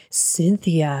 And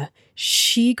Cynthia,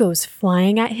 she goes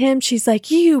flying at him. She's like,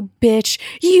 you bitch,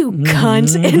 you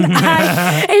cunt.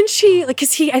 And she,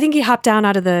 because I think he hopped down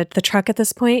out of the truck at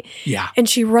this point. Yeah. And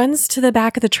she runs to the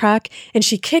back of the truck and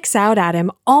she kicks out at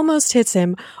him, almost hits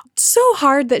him so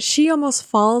hard that she almost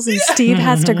falls and Steve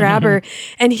has to grab her.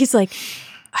 And he's like,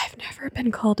 I've never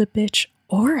been called a bitch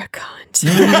or a cunt.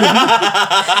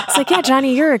 It's like, yeah,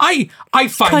 Johnny, you're a I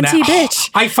find cunty that bitch.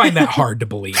 I find that hard to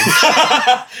believe.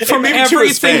 From Maybe to his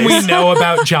everything we face. know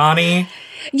about Johnny,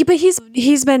 Yeah, but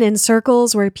he's been in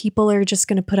circles where people are just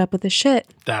going to put up with his shit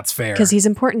that's fair. because he's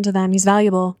important to them. He's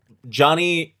valuable.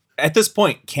 Johnny, at this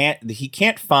point he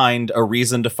can't find a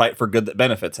reason to fight for good that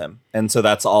benefits him. And so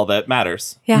that's all that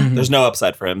matters. Yeah. There's no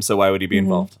upside for him, so why would he be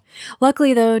involved?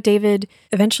 Luckily, though, David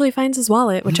eventually finds his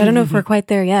wallet, which I don't know if we're quite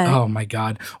there yet. Oh, my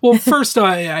God. Well, first,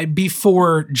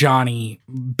 before Johnny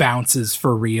bounces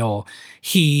for real,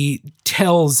 he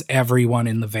tells everyone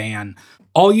in the van,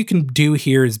 all you can do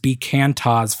here is be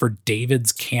Kantaz for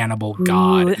David's cannibal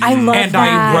god. Ooh, I love and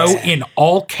that. I wrote in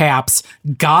all caps,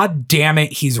 God damn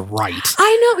it, he's right.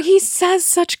 I know. He says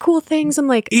such cool things. I'm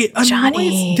like,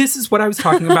 Johnny. This is what I was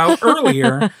talking about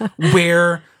earlier,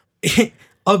 where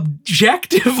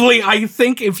objectively, I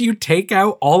think if you take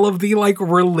out all of the like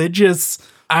religious,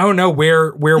 I don't know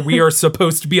where we are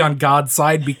supposed to be on God's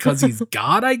side because he's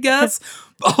God, I guess.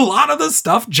 A lot of the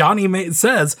stuff Johnny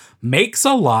says makes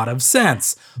a lot of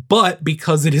sense. But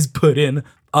because it is put in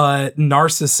a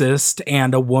narcissist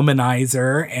and a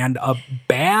womanizer and a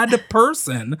bad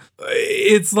person,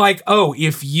 it's like, oh,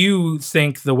 if you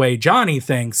think the way Johnny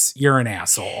thinks, you're an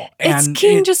asshole. It's And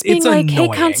King just being like,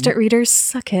 annoying. hey, constant readers,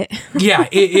 suck it. Yeah,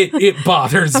 it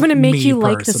bothers me. I'm going to make you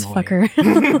like this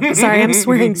fucker. Sorry, I'm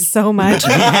swearing so much.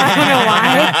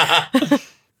 I don't know why.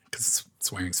 Because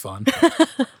swearing's fun.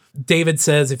 David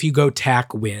says if you go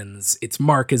tack wins, its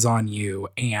mark is on you.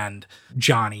 And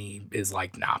Johnny is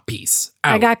like, nah, peace.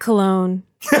 Out. I got cologne.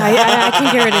 I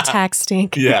can get rid of tax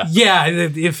stink. Yeah. Yeah,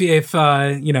 if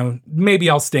maybe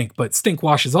I'll stink, but stink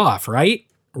washes off, right?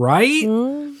 Right?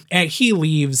 And he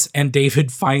leaves, and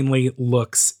David finally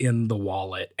looks in the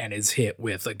wallet and is hit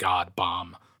with a god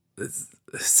bomb.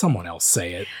 Someone else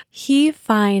say it. He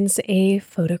finds a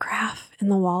photograph in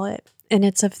the wallet, and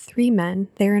it's of 3 men.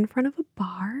 They're in front of a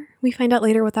bar. We find out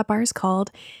later what that bar is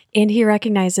called. And he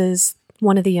recognizes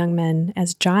one of the young men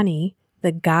as Johnny,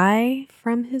 the guy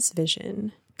from his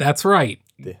vision. That's right.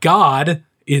 God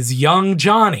is young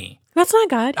Johnny. That's not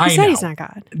God. He said he's not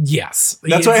God. Yes.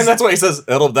 That's why he says,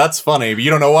 that's funny. But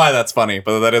you don't know why that's funny,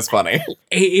 but that is funny.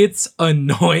 It's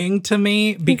annoying to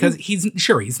me because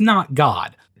he's not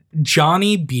God.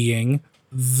 Johnny being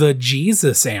the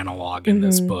Jesus analog in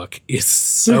this book is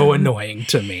so annoying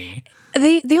to me.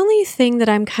 The only thing that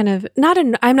I'm kind of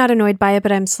I'm not annoyed by it,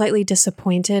 but I'm slightly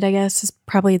disappointed, I guess, is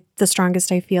probably the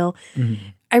strongest I feel.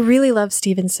 I really love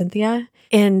Steve and Cynthia,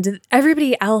 and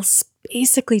everybody else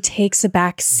basically takes a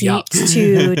back seat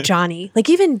to Johnny. Like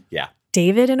even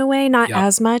David in a way, not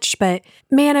as much, but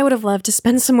man, I would have loved to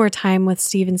spend some more time with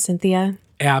Steve and Cynthia.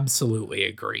 Absolutely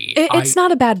agree. It's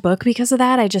not a bad book because of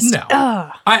that.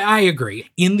 I agree.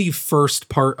 In the first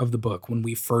part of the book, when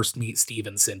we first meet Steve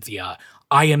and Cynthia,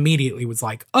 I immediately was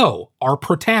like, oh, our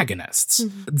protagonists.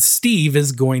 Steve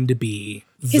is going to be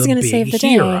he's going to save the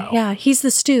hero. day. Yeah, he's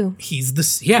the stew.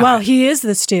 Well, he is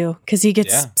the stew because he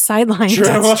gets sidelined. True.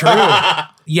 That's true.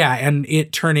 Yeah, and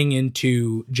it turning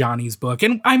into Johnny's book.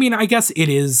 And I mean, I guess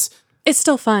it's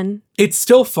still fun. It's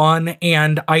still fun,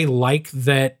 and I like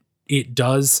that it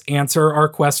does answer our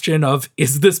question of,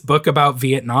 is this book about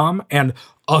Vietnam? And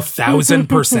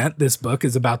 1,000% this book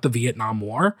is about the Vietnam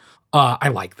War. I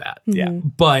like that. Yeah.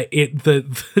 But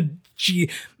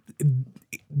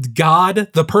God,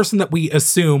 the person that we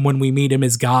assume when we meet him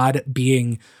is God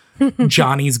being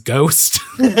Johnny's ghost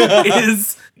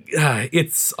is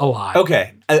it's a lot.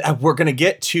 Okay. We're going to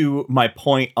get to my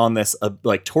point on this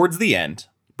like towards the end,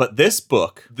 but this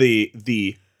book,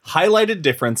 the highlighted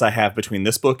difference I have between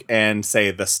this book and,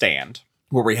 say, The Stand,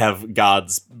 where we have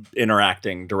gods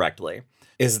interacting directly,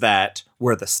 is that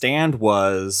where The Stand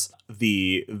was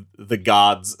the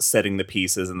gods setting the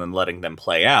pieces and then letting them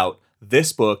play out,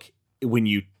 this book, when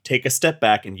you take a step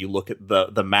back and you look at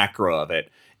the macro of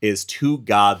it, is 2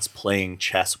 gods playing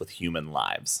chess with human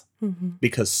lives.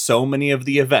 Because so many of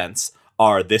the events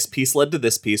are this piece led to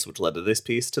this piece, which led to this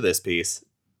piece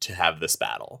to have this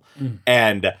battle.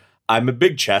 And I'm a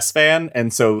big chess fan,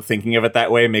 and so thinking of it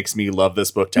that way makes me love this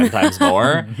book 10 times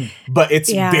more. But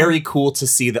it's very cool to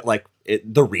see that, like,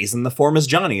 the reason the form is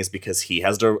Johnny is because he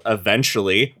has to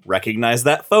eventually recognize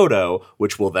that photo,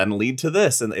 which will then lead to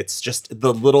this. And it's just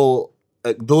the little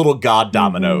god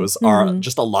dominoes are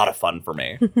just a lot of fun for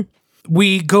me.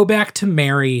 We go back to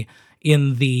Mary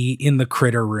in the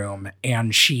critter room,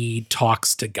 and she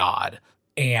talks to God.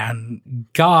 And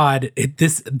God,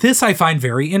 this I find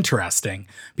very interesting,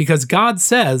 because God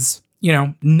says,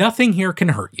 nothing here can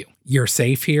hurt you. You're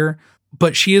safe here,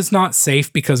 but she is not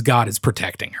safe because God is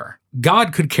protecting her.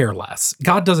 God could care less.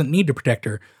 God doesn't need to protect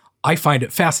her. I find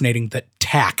it fascinating that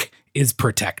Tack is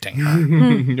protecting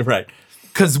her. Right.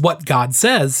 Because what God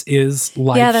says is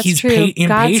like, that's he's true. impatient.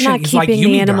 God's not He's like, keeping you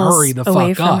the need to animals hurry the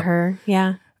away fuck from up. her.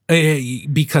 Yeah.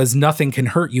 Because nothing can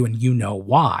hurt you, and you know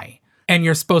why. And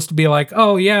you're supposed to be like,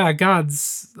 oh yeah,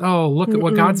 look at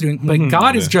what God's doing. But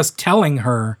God is just telling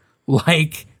her,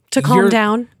 like, to calm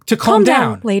down. To calm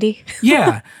down, lady.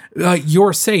 Yeah.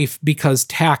 You're safe because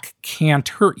Tack can't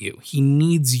hurt you. He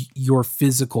needs your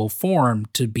physical form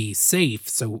to be safe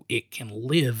so it can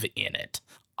live in it.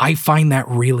 I find that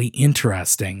really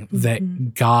interesting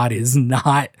that God is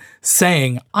not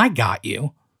saying, I got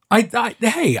you.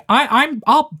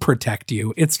 I'll protect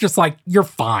you. It's just like, you're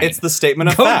fine. It's the statement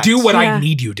of Go fact. do what I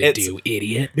need you to do,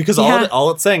 idiot. Because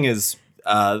all it's saying is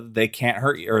they can't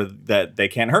hurt you, or that they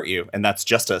can't hurt you. And that's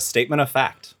just a statement of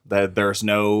fact. That there's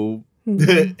no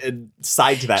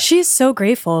side to that. She's so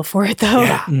grateful for it, though.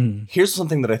 Yeah. Here's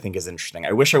something that I think is interesting.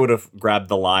 I wish I would have grabbed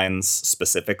the lines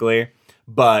specifically,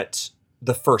 but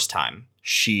the first time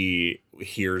she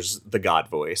hears the God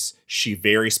voice, she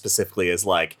very specifically is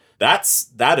like, that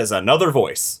is another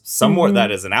voice. Somewhere that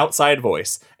is an outside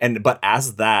voice. But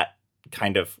as that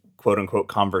kind of quote unquote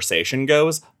conversation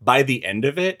goes, by the end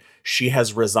of it, she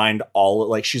has resigned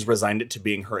she's resigned it to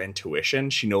being her intuition.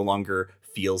 She no longer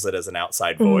feels it as an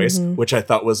outside voice, which I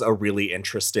thought was a really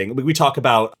interesting. We talk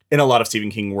about in a lot of Stephen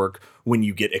King work when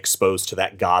you get exposed to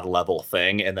that God level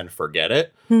thing and then forget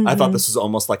it. I thought this was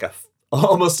almost like a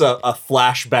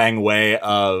flashbang way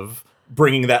of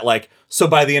bringing that, like, so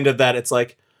by the end of that, it's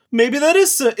like, maybe that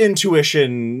is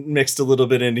intuition mixed a little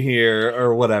bit in here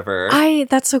or whatever.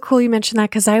 That's so cool you mentioned that,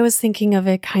 because I was thinking of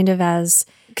it kind of as,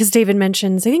 because David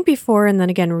mentions, I think before, and then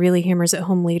again really hammers it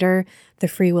home later, the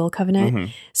free will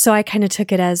covenant. So I kind of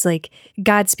took it as like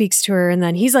God speaks to her and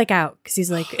then he's like out, because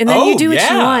he's like, and then you do what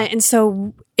you want. And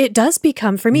so it does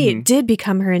become, for me, it did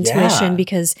become her intuition,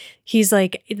 because he's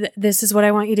like, this is what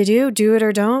I want you to do it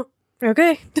or don't.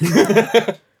 Okay.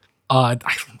 I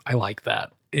like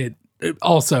that. It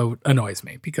also annoys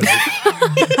me because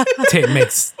it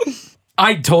makes...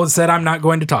 I said I'm not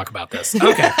going to talk about this.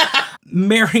 Okay.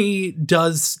 Mary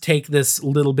does take this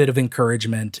little bit of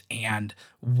encouragement and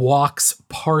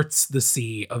parts the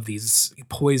sea of these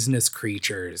poisonous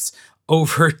creatures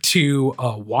over to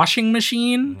a washing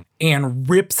machine and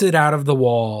rips it out of the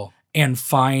wall and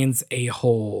finds a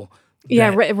hole.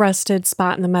 Rusted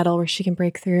spot in the metal where she can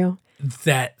break through.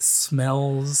 That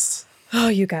smells... Oh,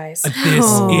 you guys.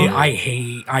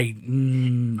 I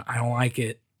don't like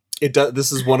it. It does.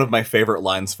 This is one of my favorite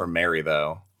lines from Mary,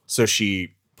 though. So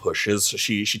she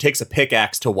takes a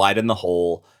pickaxe to widen the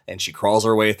hole, and she crawls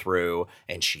her way through,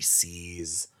 and she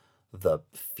sees the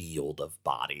field of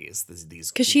bodies.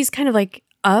 These, because she's kind of like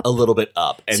up. A little bit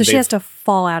up. And so she has to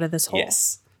fall out of this hole.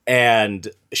 Yes. And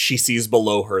she sees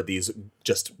below her these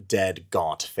just dead,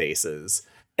 gaunt faces.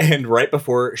 And right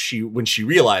before when she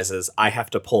realizes, I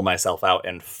have to pull myself out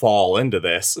and fall into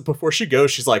this, before she goes,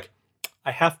 she's like,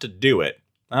 I have to do it.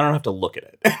 I don't have to look at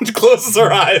it. And closes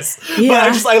her eyes.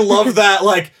 Yeah. But I love that,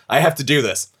 like, I have to do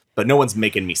this, but no one's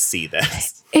making me see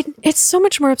this. It's so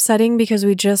much more upsetting because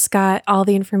we just got all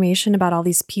the information about all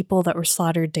these people that were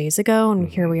slaughtered days ago. And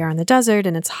here we are in the desert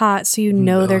and it's hot. So you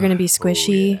know they're going to be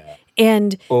squishy. Oh, yeah.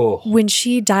 And when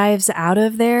she dives out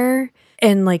of there,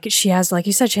 and like she has, like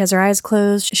you said, she has her eyes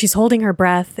closed. She's holding her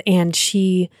breath, and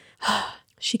she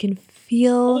can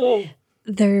feel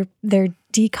their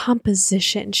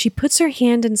decomposition. She puts her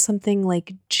hand in something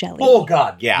like jelly. Oh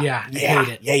God, yeah, I hate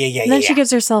it. Yeah. And then she gives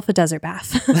herself a desert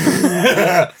bath.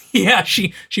 Yeah,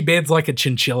 she bathes like a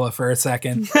chinchilla for a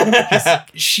second.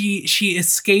 She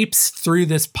escapes through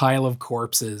this pile of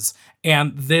corpses,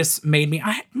 and this made me.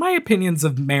 My opinions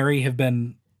of Mary have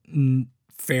been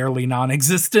fairly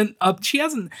non-existent. She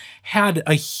hasn't had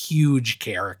a huge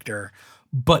character,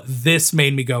 but this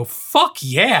made me go, fuck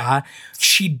yeah.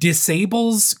 She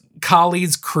disables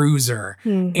Kali's cruiser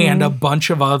and a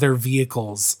bunch of other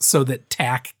vehicles so that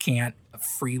Tack can't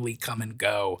freely come and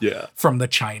go from the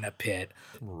China pit.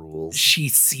 Rules. She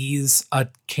sees a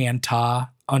Kanta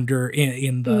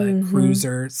in the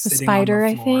cruiser, sitting spider,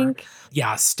 on the floor. I think.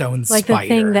 Yeah, stone like spider. Like the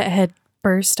thing that had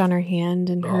burst on her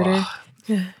hand and hurt her.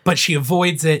 But she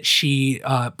avoids it. She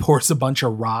pours a bunch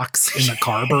of rocks in the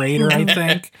carburetor, I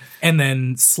think, and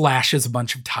then slashes a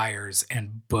bunch of tires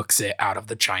and books it out of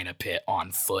the China pit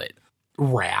on foot.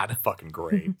 Rad. Fucking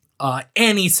great.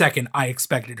 Any second, I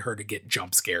expected her to get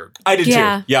jump scared. I did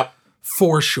too. Yep.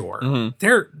 For sure.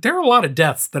 There are a lot of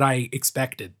deaths that I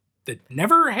expected that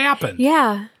never happened.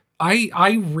 Yeah. I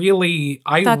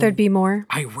thought there'd be more.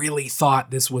 I really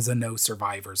thought this was a no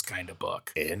survivors kind of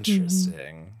book.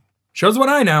 Interesting. Shows what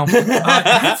I know.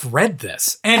 I've read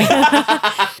this. Anyway,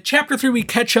 chapter 3, we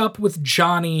catch up with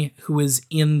Johnny, who is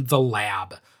in the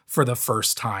lab for the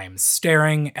first time,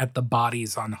 staring at the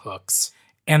bodies on hooks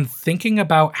and thinking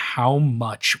about how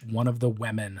much one of the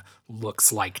women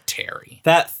looks like Terry.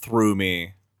 That threw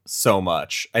me so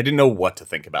much. I didn't know what to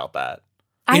think about that.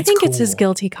 I think it's his cool.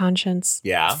 guilty conscience.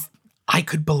 Yeah. I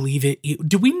could believe it.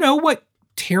 Do we know what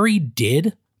Terry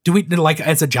did? Do we, like,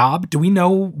 as a job? Do we know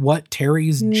what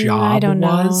Terry's job I don't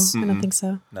was? know. I don't think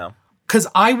so. No. Because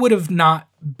I would have not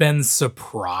been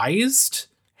surprised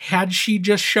had she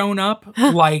just shown up.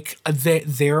 Like,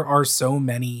 there are so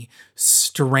many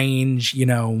strange,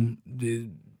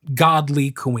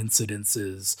 godly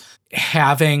coincidences.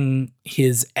 Having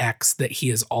his ex that he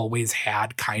has always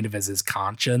had kind of as his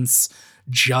conscience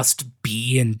just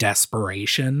be in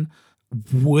desperation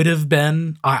would have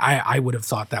been, I would have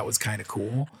thought that was kind of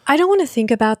cool. I don't want to think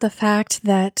about the fact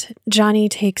that Johnny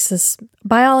takes this,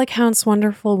 by all accounts,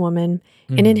 wonderful woman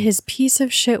and in his piece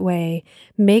of shit way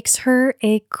makes her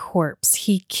a corpse.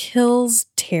 He kills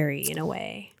Terry in a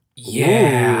way.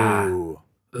 Yeah. Ooh.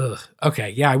 Ugh. Okay.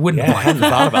 Yeah, I wouldn't Yeah, I mind hadn't that.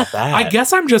 thought about that. I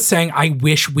guess I'm just saying I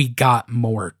wish we got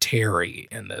more Terry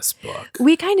in this book.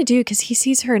 We kind of do because he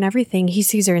sees her in everything. He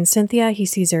sees her in Cynthia. He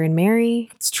sees her in Mary.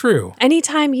 It's true.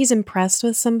 Anytime he's impressed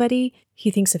with somebody,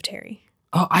 he thinks of Terry.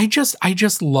 I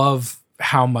just love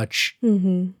how much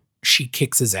she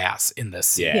kicks his ass in this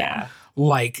scene. Yeah.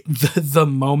 Like the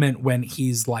moment when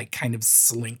he's like kind of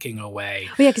slinking away.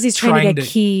 Oh, yeah, because he's trying to get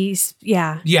keys.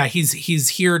 Yeah. Yeah, he's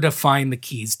here to find the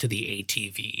keys to the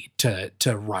ATV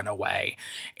to run away.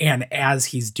 And as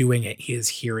he's doing it, he is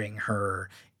hearing her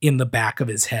in the back of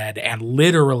his head and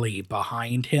literally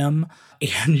behind him.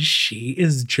 And she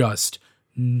is just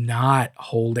not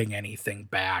holding anything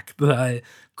back. The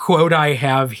quote I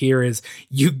have here is,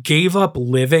 "You gave up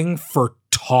living for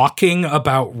talking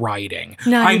about writing."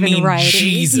 Not even writing.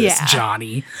 Jesus, Yeah.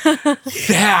 Johnny.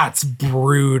 That's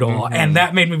brutal. And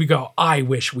that made me go, I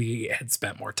wish we had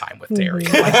spent more time with Terry.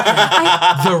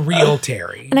 Like, the real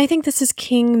Terry. And I think this is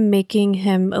King making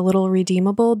him a little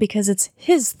redeemable because it's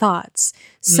his thoughts.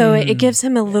 So it gives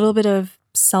him a little bit of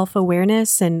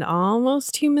self-awareness and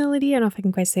almost humility. I don't know if I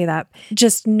can quite say that.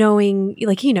 Just knowing,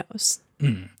 like, he knows.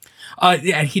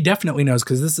 And he definitely knows,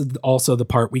 because this is also the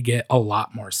part we get a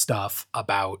lot more stuff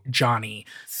about Johnny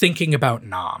thinking about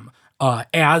Nam.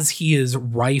 As he is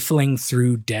rifling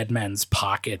through dead men's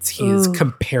pockets, he is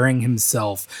comparing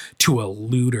himself to a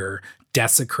looter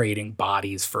desecrating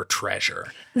bodies for treasure.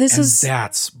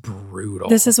 That's brutal.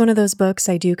 This is one of those books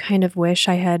I do kind of wish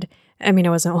I had. I mean, I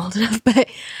wasn't old enough, but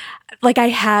like I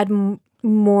had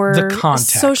more The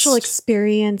context. social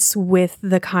experience with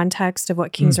the context of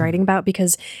what King's writing about,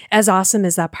 because as awesome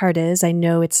as that part is, I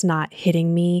know it's not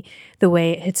hitting me the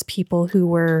way it hits people who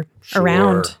were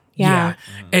around. Yeah.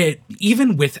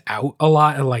 Even without a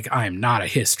lot of, like, I'm not a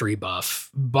history buff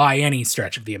by any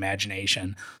stretch of the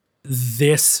imagination.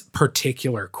 This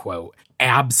particular quote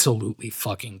absolutely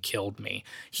fucking killed me.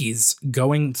 He's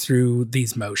going through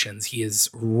these motions. He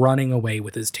is running away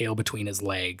with his tail between his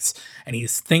legs, and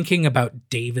he's thinking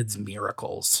about David's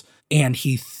miracles. And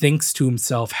he thinks to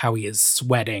himself how he is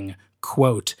sweating,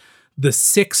 quote, "The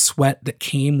sick sweat that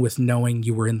came with knowing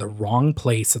you were in the wrong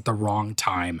place at the wrong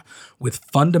time, with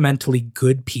fundamentally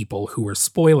good people who were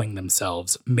spoiling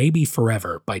themselves, maybe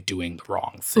forever, by doing the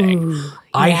wrong thing." Ooh,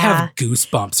 I yeah. have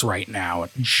goosebumps right now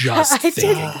just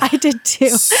thinking. I did too.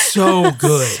 So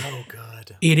good. So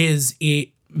good. It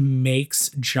makes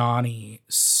Johnny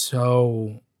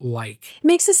so, like, It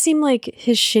makes it seem like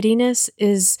his shittiness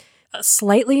is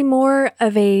slightly more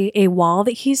of a wall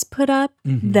that he's put up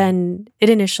than it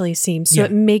initially seems. So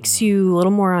it makes you a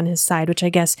little more on his side, which I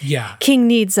guess King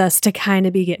needs us to kind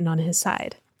of be getting on his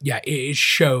side. Yeah, it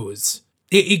shows.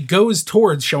 It goes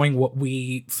towards showing what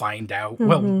we find out.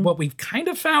 Well, what we've kind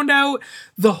of found out,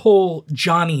 the whole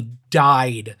Johnny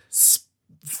died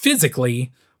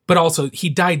physically, but also he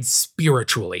died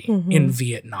spiritually in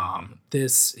Vietnam.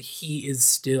 He is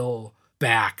still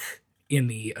back in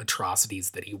the atrocities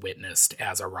that he witnessed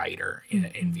as a writer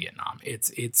in Vietnam.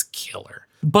 It's killer.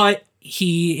 But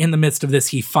in the midst of this,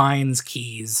 he finds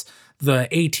keys. The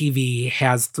ATV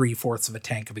has 3/4 of a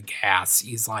tank of a gas.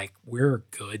 He's like, we're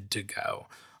good to go.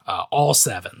 All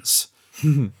sevens.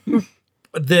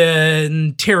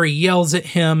 Then Terry yells at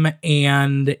him,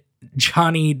 and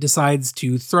Johnny decides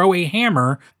to throw a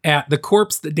hammer at the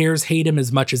corpse that dares hate him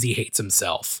as much as he hates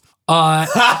himself.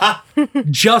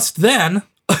 Just then,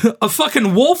 a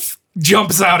fucking wolf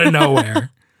jumps out of nowhere.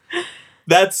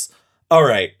 That's all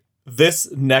right.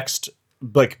 This next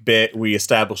bit, we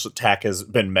established that Tack has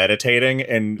been meditating,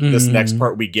 and this next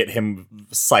part we get him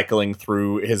cycling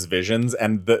through his visions,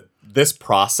 and this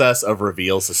process of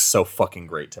reveals is so fucking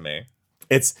great to me.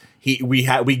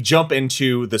 We jump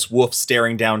into this wolf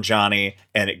staring down Johnny,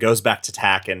 and it goes back to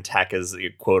Tack, and Tack is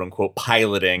quote unquote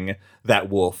piloting that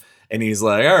wolf, and he's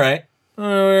like, all right,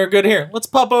 we're good here. Let's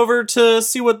pop over to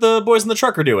see what the boys in the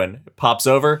truck are doing. It pops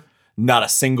over. Not a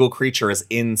single creature is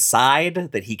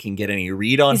inside that he can get any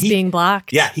read on. He's being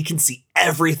blocked. Yeah, he can see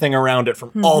everything around it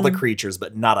from all the creatures,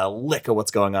 but not a lick of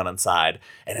what's going on inside.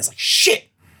 And it's like, shit,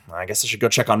 I guess I should go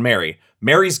check on Mary.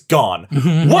 Mary's gone.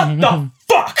 What the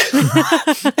fuck?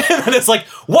 And then it's like,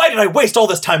 why did I waste all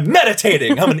this time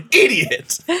meditating? I'm an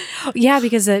idiot. Yeah,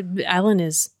 because Ellen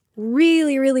is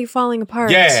really, really falling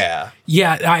apart. Yeah.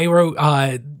 Yeah, I wrote,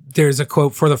 there's a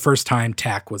quote, for the first time,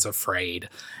 Tack was afraid.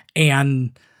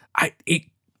 And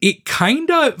it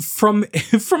kind of, from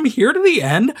here to the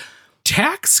end,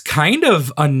 Tack's kind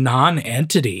of a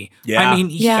non-entity. Yeah. I mean,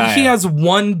 he has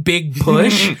one big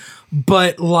push,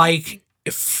 but like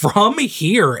from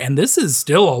here, and this is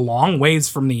still a long ways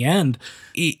from the end,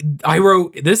 I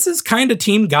wrote, this is kind of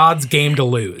Team God's game to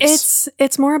lose.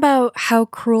 It's more about how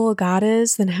cruel God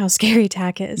is than how scary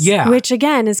Tack is. Yeah. Which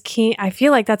again is King. I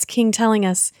feel like that's King telling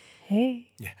us, hey.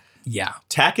 Yeah.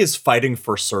 Tack is fighting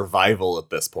for survival at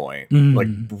this point. Like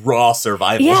raw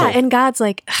survival. Yeah, and God's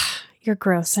like, you're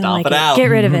gross. I don't Stomp like it out. Get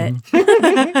rid of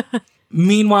it.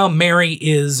 Meanwhile, Mary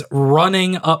is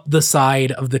running up the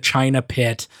side of the China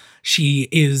pit. She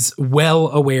is well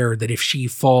aware that if she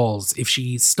falls, if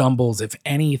she stumbles, if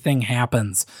anything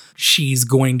happens, she's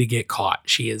going to get caught.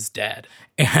 She is dead.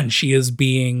 And she is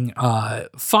being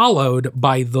followed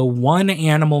by the one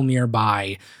animal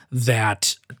nearby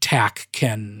that Tack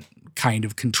can kind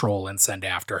of control and send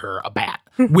after her, a bat,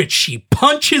 which she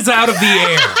punches out of the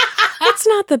air. That's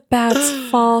not the bat's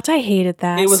fault. I hated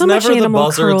that. It was so never much the animal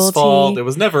buzzard's cruelty. fault. It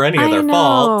was never any of their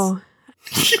fault.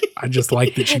 I just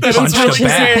like that she That punched she punches a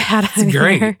bat. a bat out It's of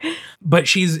great. there. But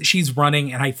she's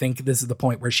running, and I think this is the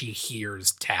point where she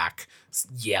hears Tack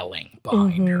yelling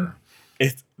behind her.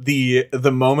 It's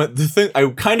the moment, the thing, I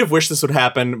kind of wish this would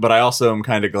happen, but I also am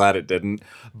kind of glad it didn't.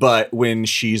 But when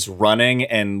she's running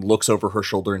and looks over her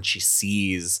shoulder and she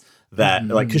sees that,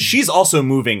 like, because she's also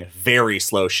moving very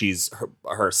slow.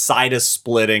 Her side is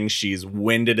splitting. She's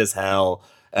winded as hell.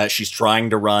 She's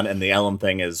trying to run, and the Ellum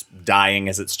thing is dying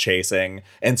as it's chasing.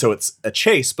 And so it's a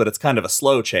chase, but it's kind of a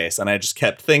slow chase. And I just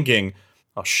kept thinking,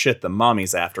 oh shit, the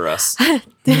mommy's after us.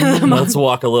 Let's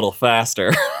walk a little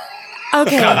faster.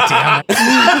 Okay. God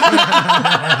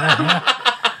damn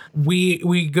it.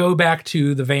 We go back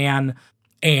to the van,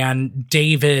 and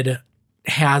David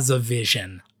has a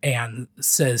vision and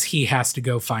says he has to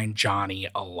go find Johnny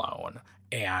alone.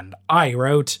 And I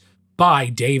wrote, bye,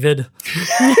 David.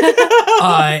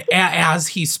 As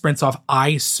he sprints off,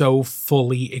 I so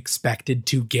fully expected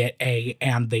to get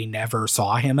and they never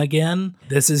saw him again.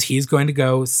 He's going to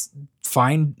go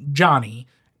find Johnny,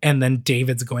 and then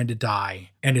David's going to die,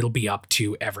 and it'll be up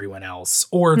to everyone else.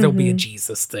 Or there'll be a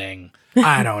Jesus thing.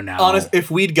 I don't know. Honest,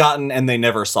 if we'd gotten and they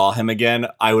never saw him again,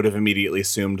 I would have immediately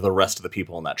assumed the rest of the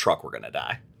people in that truck were going to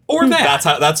die. Or that.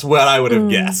 That's what I would have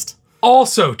guessed.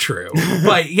 Also true.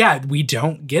 But yeah, we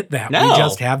don't get that. No. We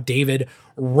just have David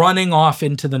running off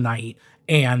into the night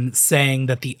and saying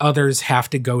that the others have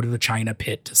to go to the China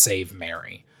pit to save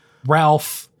Mary.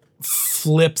 Ralph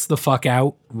flips the fuck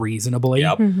out reasonably.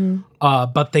 Yep.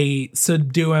 But they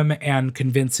subdue him and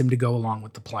convince him to go along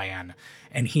with the plan.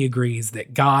 And he agrees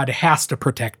that God has to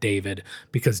protect David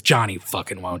because Johnny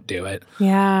fucking won't do it.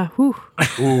 Yeah. Whew.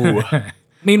 Ooh.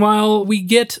 Meanwhile, we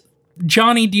get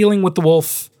Johnny dealing with the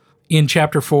wolf in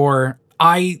chapter 4.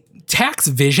 Tack's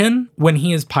vision when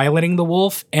he is piloting the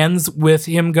wolf ends with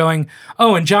him going,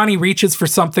 oh, and Johnny reaches for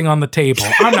something on the table.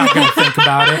 I'm not going to think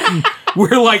about it. And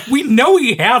we're like, we know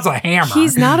he has a hammer.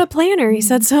 He's not a planner. He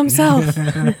said so himself.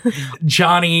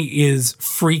 Johnny is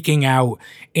freaking out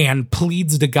and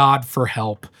pleads to God for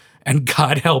help. And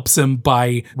God helps him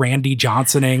by Randy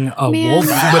Johnsoning a wolf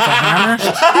with a hammer.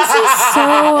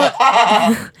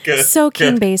 This is so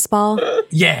King Baseball.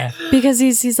 Yeah. Because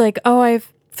he's like, oh,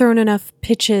 I've thrown enough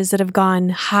pitches that have gone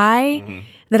high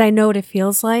that I know what it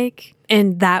feels like.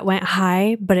 And that went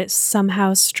high, but it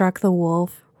somehow struck the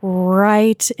wolf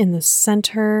right in the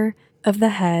center of the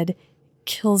head,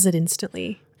 kills it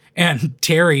instantly. And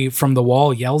Terry from the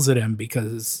wall yells at him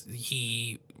because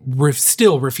he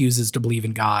still refuses to believe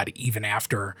in God even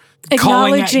after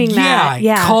Acknowledging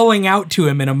calling out to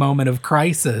him in a moment of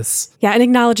crisis. Yeah, and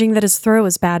acknowledging that his throw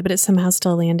was bad, but it somehow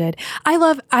still landed.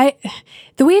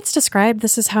 The way it's described,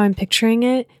 this is how I'm picturing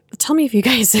it. Tell me if you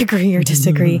guys agree or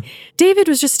disagree. David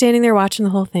was just standing there watching the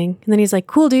whole thing, and then he's like,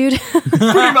 cool, dude. Pretty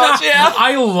much, yeah.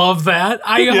 I love that.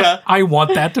 I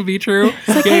want that to be true. It's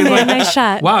like, hey, man, nice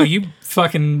shot. Wow, you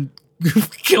fucking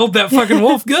killed that fucking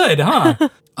wolf good, huh?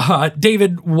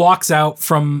 David walks out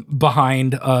from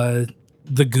behind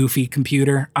the goofy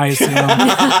computer, I assume.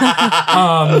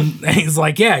 And he's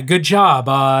like, yeah, good job.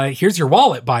 Here's your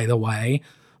wallet, by the way.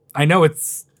 I know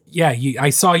it's, I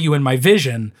saw you in my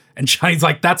vision. And Johnny's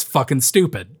like, that's fucking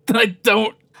stupid. I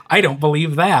don't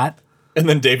believe that. And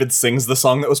then David sings the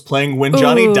song that was playing when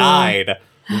Johnny died.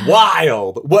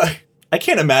 Wild. What? I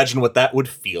can't imagine what that would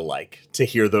feel like to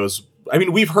hear those. I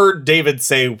mean, we've heard David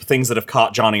say things that have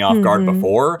caught Johnny off guard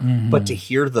before, but to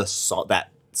hear that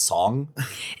song.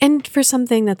 And for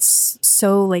something that's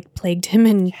so like plagued him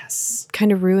and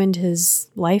kind of ruined his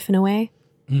life in a way.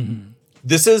 Mm-hmm.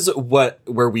 This is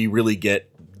where we really get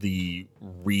the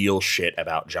real shit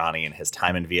about Johnny and his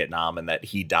time in Vietnam, and that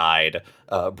he died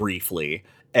briefly.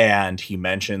 And he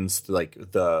mentions like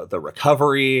the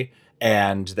recovery,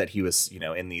 and that he was,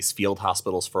 in these field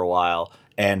hospitals for a while,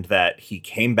 and that he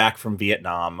came back from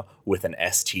Vietnam with an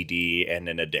STD and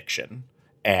an addiction.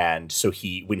 And so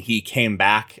when he came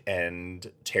back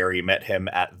and Terry met him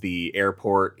at the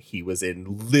airport, he was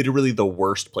in literally the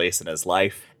worst place in his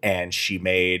life. And she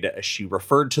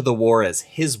referred to the war as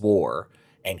his war,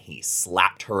 and he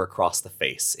slapped her across the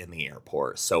face in the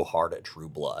airport so hard it drew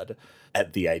blood,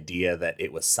 at the idea that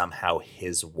it was somehow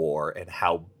his war, and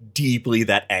how deeply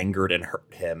that angered and hurt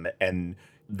him. And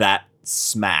that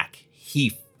smack,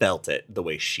 he felt it the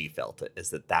way she felt it, is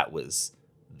that was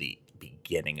the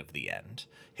beginning of the end.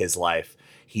 His life,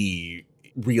 he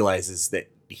realizes that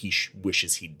he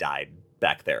wishes he died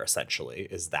back there, essentially,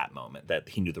 is that moment, that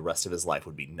he knew the rest of his life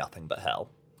would be nothing but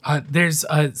hell. There's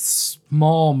a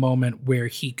small moment where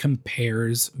he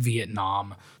compares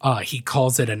Vietnam. He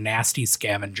calls it a nasty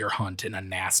scavenger hunt and a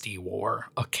nasty war,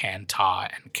 a Can-Ta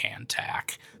and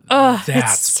Can-Tak. Oh,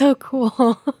 that's so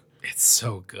cool. It's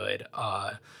so good.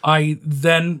 I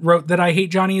then wrote that I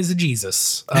hate Johnny as a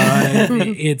Jesus.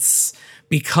 It's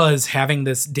because having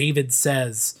this, David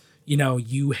says,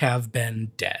 you have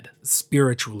been dead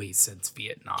spiritually since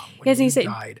Vietnam. Yes, he said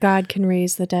God can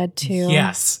raise the dead too.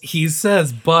 Yes, he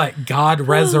says, but God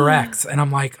resurrects. And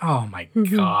I'm like, oh my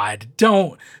God,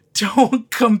 don't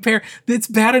compare. It's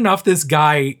bad enough this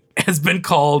guy has been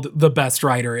called the best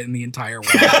writer in the entire world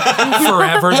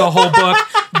forever, the whole book.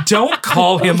 Don't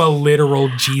call him a literal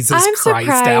Jesus Christ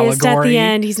allegory. At the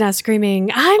end he's not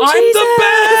screaming, I'm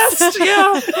Jesus! The best!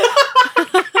 Yeah.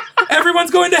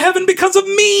 Everyone's going to heaven because of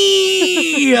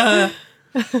me! I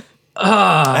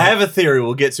have a theory.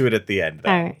 We'll get to it at the end,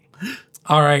 though.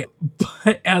 All right.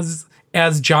 But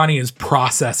as Johnny is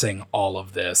processing all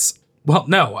of this, well,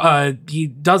 no, he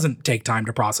doesn't take time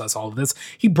to process all of this.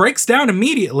 He breaks down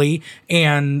immediately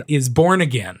and is born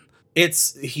again.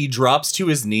 He drops to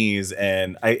his knees,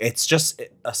 and it's just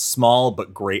a small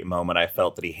but great moment. I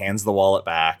felt that he hands the wallet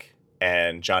back,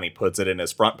 and Johnny puts it in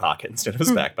his front pocket instead of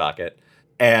his back pocket,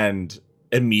 and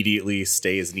immediately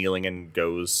stays kneeling and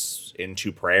goes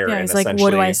into prayer. Yeah, and he's like,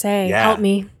 what do I say? Help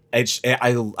me.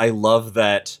 I love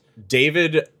that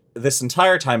David, this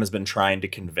entire time, has been trying to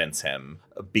convince him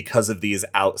because of these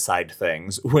outside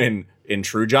things, when in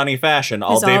true Johnny fashion,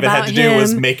 all David had to do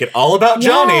was make it all about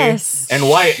Johnny and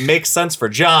why it makes sense for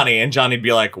Johnny. And Johnny'd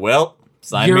be like, well,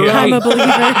 sign me up. I'm a believer. You're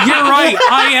right.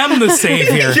 I am the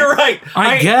savior. You're right.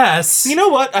 I guess. You know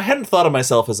what? I hadn't thought of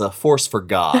myself as a force for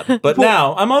God, but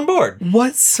now I'm on board.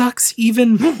 What sucks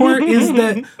even more is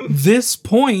that this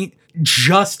point,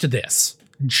 just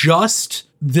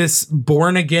this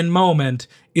born again moment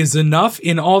is enough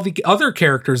in all the other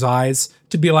characters' eyes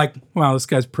to be like, wow, this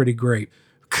guy's pretty great.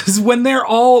 Because when they're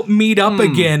all meet up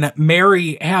again,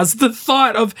 Mary has the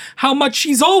thought of how much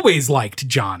she's always liked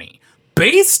Johnny.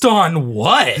 Based on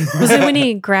what? Was it when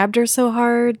he grabbed her so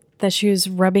hard that she was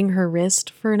rubbing her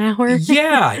wrist for an hour?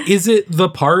 Yeah. Is it the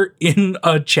part in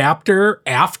a chapter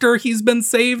after he's been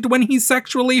saved when he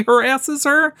sexually harasses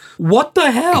her? What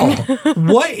the hell?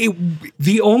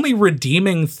 The only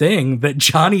redeeming thing that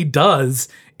Johnny does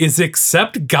is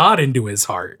accept God into his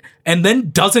heart and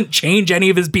then doesn't change any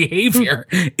of his behavior.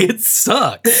 It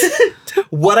sucks.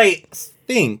 What I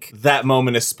think that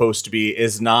moment is supposed to be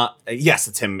is not, yes,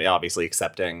 it's him obviously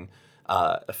accepting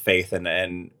faith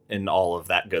and all of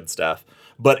that good stuff,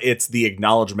 but it's the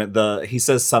acknowledgement. He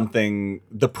says something,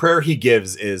 the prayer he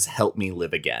gives is help me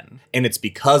live again. And it's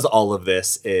because all of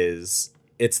this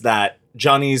it's that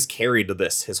Johnny's carried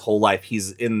this his whole life.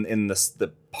 He's in this,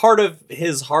 the part of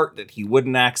his heart that he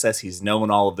wouldn't access. He's known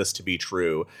all of this to be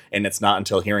true. And it's not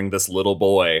until hearing this little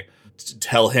boy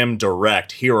tell him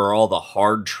direct, here are all the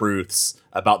hard truths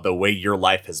about the way your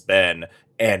life has been.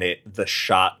 And it's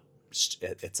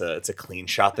a clean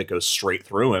shot that goes straight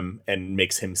through him and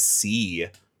makes him see,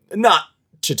 not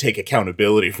to take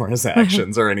accountability for his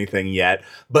actions or anything yet,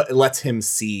 but it lets him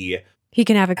see He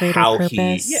can have a greater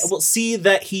purpose. See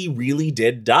that he really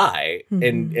did die,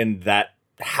 and that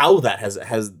how that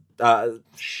has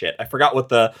shit. I forgot what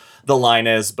the line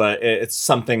is, but it's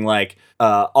something like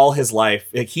all his life.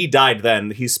 Like, he died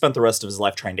then. He spent the rest of his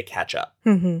life trying to catch up,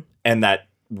 and that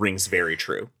rings very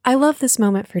true. I love this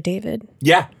moment for David.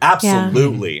 Yeah,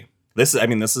 absolutely. Yeah. This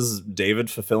is David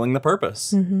fulfilling the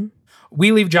purpose.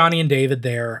 We leave Johnny and David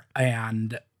there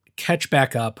and catch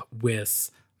back up with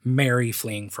Mary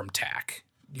fleeing from Tack.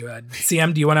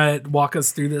 CM, do you want to walk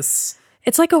us through this?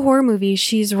 It's like a horror movie.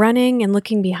 She's running and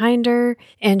looking behind her,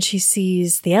 and she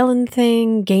sees the Ellen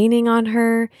thing gaining on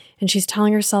her, and she's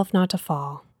telling herself not to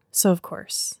fall. So, of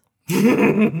course,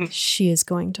 she is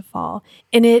going to fall.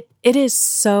 And it is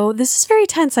so, this is very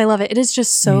tense. I love it. It is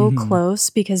just so close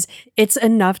because it's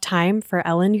enough time for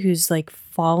Ellen, who's like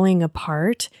falling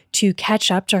apart, to catch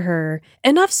up to her.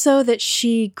 Enough so that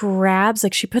she grabs,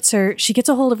 like she gets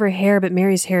a hold of her hair, but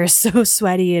Mary's hair is so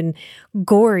sweaty and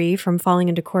gory from falling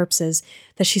into corpses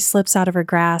that she slips out of her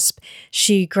grasp.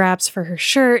 She grabs for her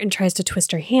shirt and tries to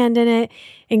twist her hand in it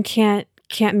and can't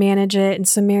manage it. And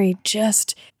so Mary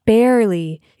just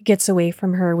barely gets away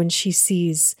from her when she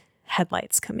sees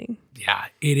headlights coming. Yeah,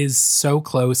 it is so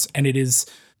close, and it is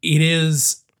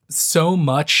so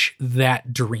much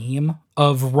that dream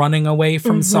of running away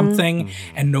from something,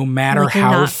 and no matter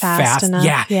how fast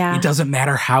it doesn't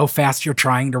matter how fast you're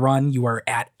trying to run, you are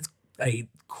at a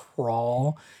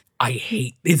crawl.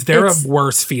 Is there a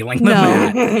worse feeling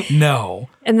than that? No.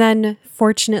 And then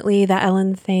fortunately the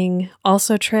Ellen thing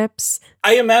also trips.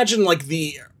 I imagine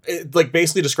it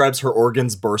basically describes her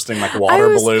organs bursting like water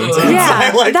balloons.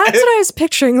 Yeah, that's what I was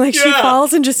picturing. Like she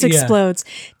falls and just explodes.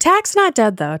 Tack's not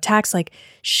dead though. Tack's like,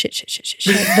 shit.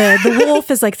 The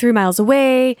wolf is like 3 miles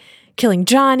away, killing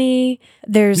Johnny.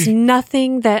 There's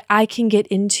nothing that I can get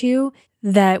into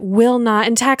that will not,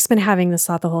 and Tack's been having this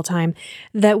thought the whole time,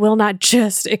 that will not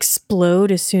just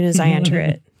explode as soon as I enter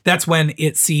it. That's when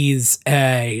it sees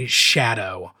a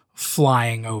shadow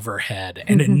flying overhead,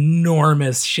 an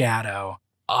enormous shadow.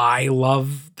 I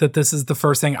love that this is the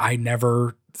first thing. I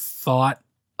never thought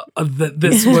that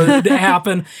this would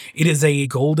happen. It is a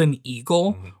golden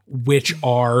eagle, which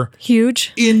are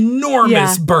huge,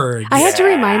 enormous birds. I had to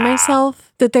remind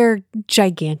myself that they're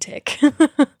gigantic.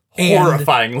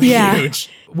 Horrifyingly huge.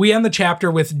 We end the chapter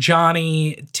with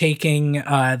Johnny taking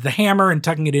the hammer and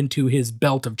tucking it into his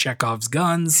belt of Chekhov's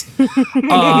guns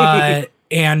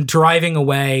and driving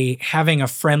away, having a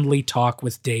friendly talk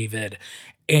with David,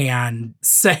 and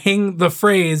saying the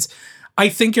phrase, "I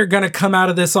think you're going to come out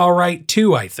of this all right,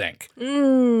 too, I think."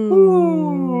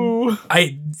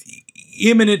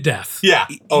 Imminent death. Yeah.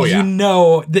 Oh, yeah. You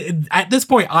know, at this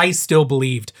point, I still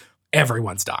believed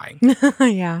everyone's dying.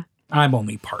 Yeah. I'm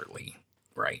only partly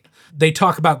right. They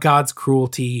talk about God's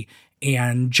cruelty,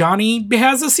 and Johnny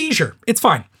has a seizure. It's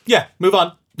fine. Yeah, move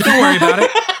on. Don't worry about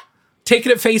it. Take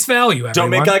it at face value, everyone. Don't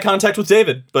make eye contact with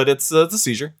David, but it's a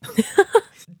seizure.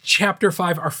 Chapter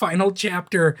 5, our final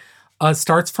chapter,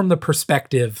 starts from the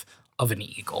perspective of an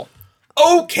eagle.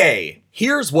 Okay,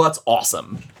 here's what's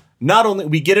awesome. Not only,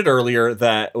 we get it earlier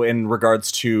that in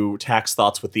regards to Tack's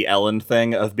thoughts with the Ellen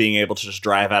thing of being able to just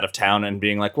drive out of town and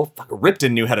being like, well, fuck,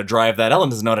 Ripton knew how to drive that. Ellen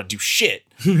doesn't know how to do shit.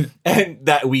 And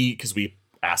that because we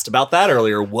asked about that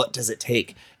earlier, what does it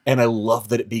take? And I love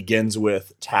that it begins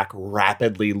with Tack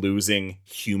rapidly losing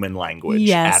human language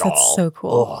at all. Yes, it's so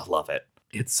cool. Oh, I love it.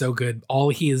 It's so good. All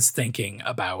he is thinking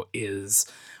about is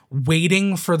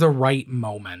waiting for the right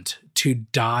moment to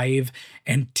dive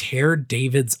and tear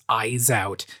David's eyes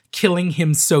out, killing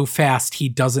him so fast he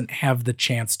doesn't have the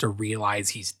chance to realize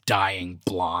he's dying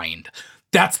blind.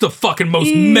 That's the fucking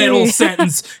most metal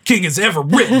sentence King has ever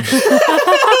written.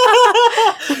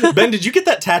 Ben, did you get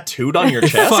that tattooed on your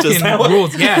chest? Fucking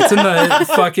rules. Yeah, it's in the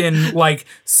fucking like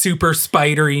super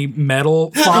spidery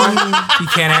metal font. You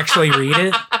can't actually read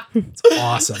it. It's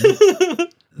awesome.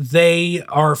 They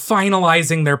are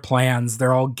finalizing their plans.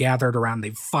 They're all gathered around.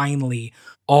 They've finally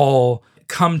all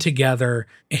come together.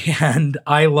 And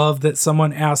I love that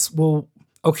someone asks, well,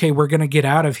 okay, we're going to get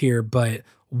out of here, but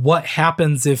what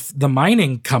happens if the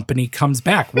mining company comes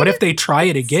back? What if they try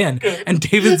it again? And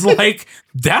David's like,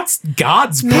 that's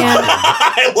God's problem.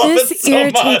 I love this it so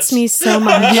irritates much. me so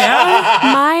much. Yeah.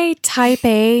 My type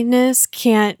A-ness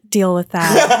can't deal with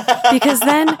that. Because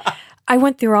then I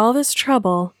went through all this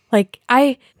trouble. Like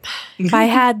if I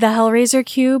had the Hellraiser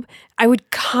cube, I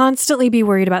would constantly be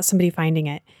worried about somebody finding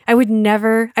it. I would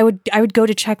go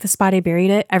to check the spot I buried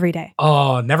it every day.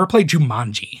 Oh, never played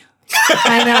Jumanji.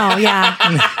 I know, yeah.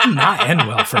 Not end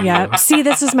well for Yeah. you. See,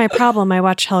 this is my problem. I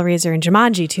watch Hellraiser and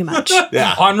Jumanji too much.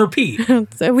 Yeah. On repeat.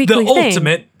 It's a weekly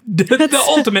thing. The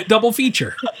ultimate double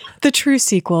feature. The true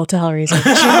sequel to Hellraiser.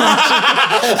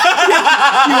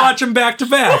 You watch them back to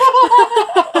back.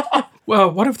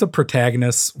 Well, what if the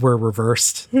protagonists were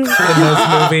reversed in those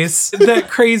movies? That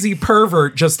crazy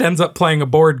pervert just ends up playing a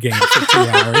board game for 2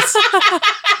 hours.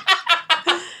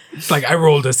 It's like, I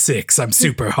rolled a 6. I'm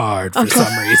super hard for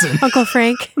some reason. Uncle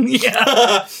Frank.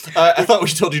 Yeah. I thought we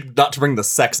told you not to bring the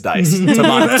sex dice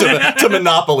to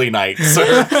Monopoly night,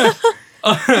 sir.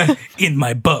 In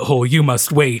my butthole, you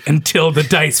must wait until the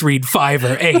dice read 5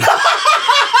 or 8.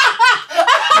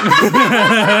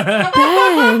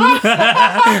 Ben.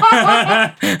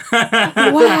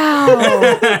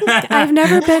 Wow. I've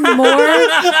never been more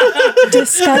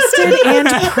disgusted and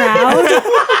proud.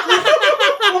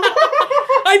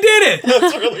 I did it.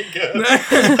 That's really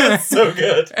good. That's so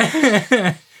good.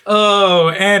 Oh,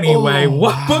 anyway,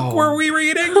 what book were we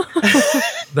reading?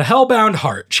 The Hellbound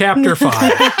Heart, Chapter 5.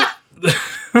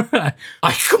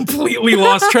 I completely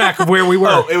lost track of where we were.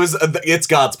 Oh, it's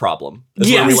God's problem.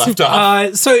 Is where we left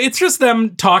off. So it's just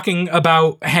them talking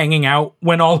about hanging out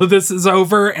when all of this is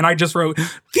over. And I just wrote,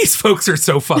 these folks are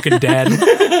so fucking dead.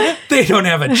 They don't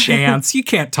have a chance. You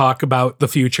can't talk about the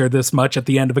future this much at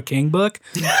the end of a King book.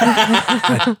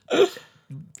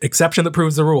 Exception that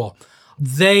proves the rule.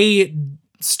 They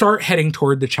start heading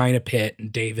toward the China Pit,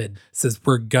 and David says,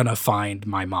 we're gonna find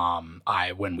my mom.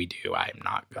 When we do, I'm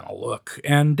not gonna look.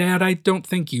 And Dad, I don't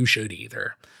think you should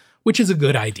either, which is a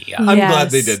good idea. I'm glad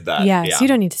they did that. Yes, Yeah. you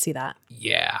don't need to see that.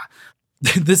 Yeah.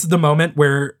 This is the moment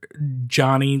where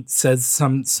Johnny says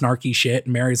some snarky shit,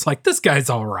 and Mary's like, this guy's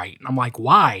all right. And I'm like,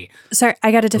 why? Sorry,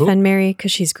 I got to defend Mary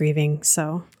because she's grieving,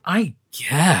 so. I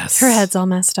guess. Her head's all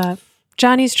messed up.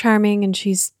 Johnny's charming, and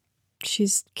she's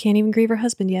can't even grieve her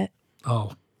husband yet.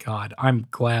 Oh, God. I'm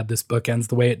glad this book ends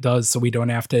the way it does so we don't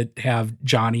have to have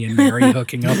Johnny and Mary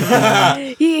hooking up.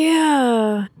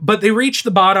 Yeah. But they reach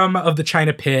the bottom of the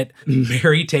China Pit.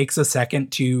 Mary takes a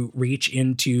second to reach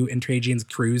into Entragian's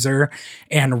cruiser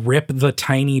and rip the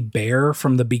tiny bear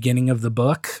from the beginning of the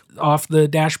book off the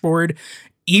dashboard,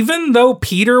 even though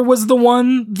Peter was the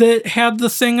one that had the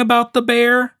thing about the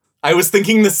bear. I was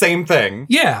thinking the same thing.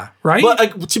 Yeah, right?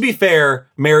 But to be fair,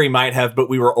 Mary might have, but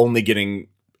we were only getting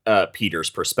Peter's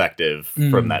perspective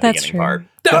from that That's beginning true. part.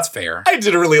 That's But fair. I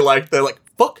did really like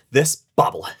fuck this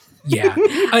bobble. Yeah.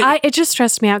 It just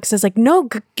stressed me out because I was like, no,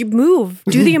 move.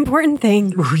 Do the important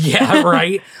thing. Yeah,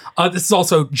 right. This is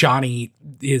also Johnny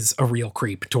is a real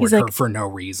creep toward He's her like, for no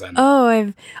reason.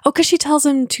 Because she tells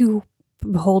him to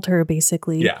hold her,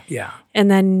 basically. Yeah. Yeah. And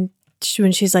then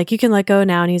when she's like, you can let go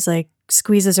now. And he's like,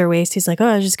 squeezes her waist. He's like, oh,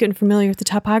 I was just getting familiar with the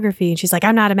topography. And she's like,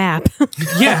 I'm not a map.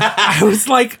 Yeah. I was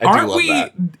like, I do aren't love we?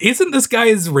 that. Isn't this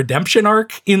guy's redemption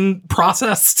arc in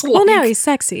process? Well, now he's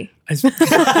sexy.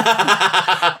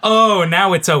 Oh,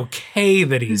 now it's okay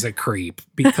that he's a creep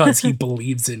because he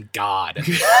believes in God.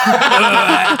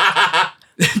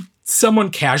 Someone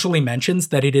casually mentions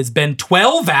that it has been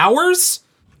 12 hours.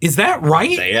 Is that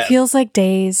right? Say it. Feels like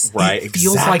days. Right, It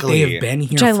feels like they have been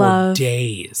here Which I for love.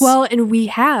 days. Well, and we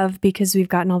have because we've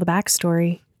gotten all the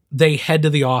backstory. They head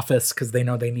to the office because they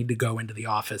know they need to go into the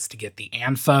office to get the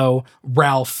info.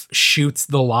 Ralph shoots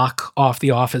the lock off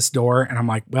the office door, and I'm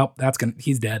like, well,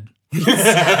 he's dead.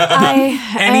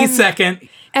 Any second.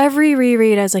 Every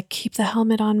reread, I was like, keep the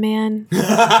helmet on, man.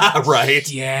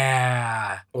 Right.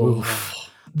 Yeah. Oof.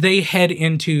 They head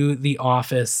into the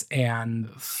office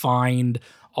and find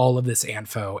all of this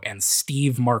info, and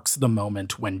Steve marks the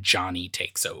moment when Johnny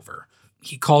takes over.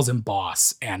 He calls him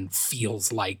boss and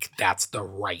feels like that's the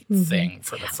right thing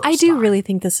for the first time. I do really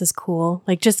think this is cool.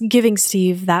 Like, just giving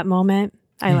Steve that moment,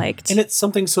 I liked. And it's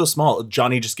something so small.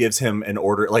 Johnny just gives him an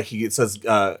order. Like he says,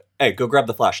 hey, go grab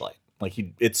the flashlight. Like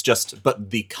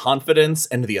but the confidence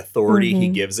and the authority he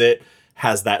gives it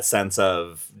has that sense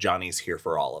of Johnny's here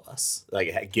for all of us. Like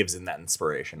it gives him that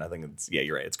inspiration. I think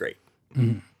you're right. It's great.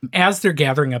 As they're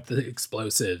gathering up the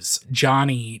explosives,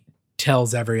 Johnny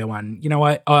tells everyone, you know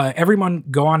what, everyone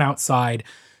go on outside.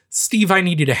 Steve, I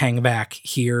need you to hang back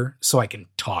here so I can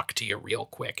talk to you real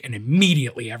quick. And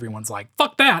immediately everyone's like,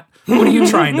 fuck that. What are you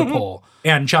trying to pull?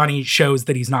 And Johnny shows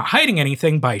that he's not hiding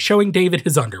anything by showing David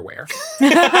his underwear.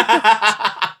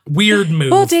 Weird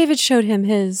move. Well, David showed him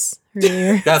his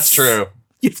earlier. That's true.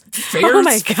 Fair's Oh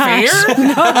my gosh. fair?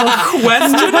 No.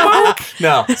 Question mark?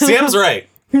 No, Sam's right.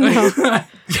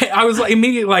 I was like,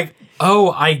 immediately like,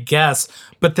 oh, I guess.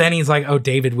 But then he's like, oh,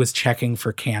 David was checking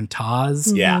for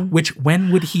Cantaz. Yeah. Which,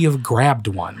 when would he have grabbed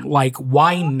one? Like,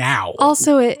 why now?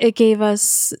 Also, it gave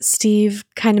us Steve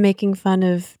kind of making fun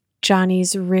of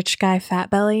Johnny's rich guy fat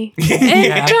belly. And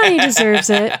Yeah. Johnny deserves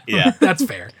it. Yeah. That's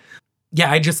fair. Yeah,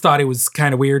 I just thought it was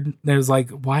kind of weird. It was like,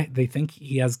 why? They think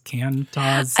he has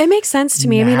Kantas. It makes sense to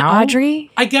me. I mean, now? Audrey.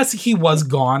 I guess he was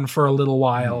gone for a little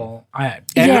while. And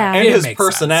it his makes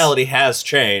personality has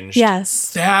changed. Yes.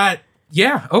 sense.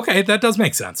 Okay, that does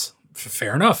make sense.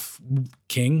 Fair enough.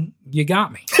 King, you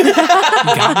got me. You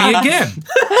got me again.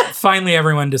 Finally,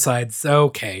 everyone decides,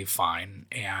 okay, fine.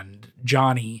 And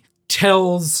Johnny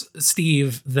tells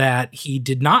Steve that he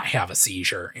did not have a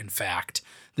seizure, in fact,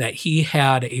 that he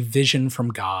had a vision from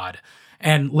God.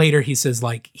 And later he says,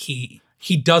 like, he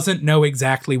doesn't know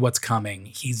exactly what's coming.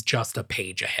 He's just a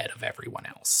page ahead of everyone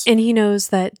else. And he knows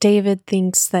that David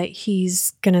thinks that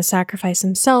he's going to sacrifice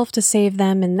himself to save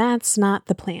them, and that's not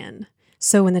the plan.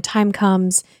 So when the time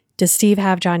comes, does Steve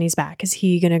have Johnny's back? Is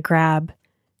he going to grab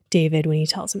David when he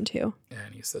tells him to?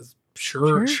 And he says,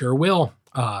 sure will.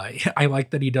 I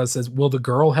like that he says, will the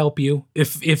girl help you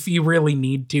if you really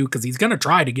need to? Because he's going to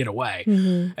try to get away.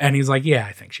 Mm-hmm. And he's like, yeah,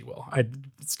 I think she will.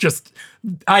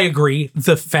 I agree.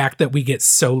 The fact that we get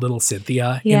so little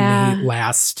Cynthia in the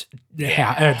last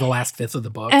fifth of the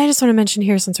book. And I just want to mention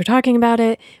here, since we're talking about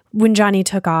it, when Johnny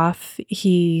took off,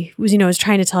 he was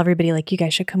trying to tell everybody, like, you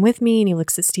guys should come with me. And he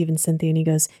looks at Steve and Cynthia and he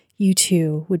goes, you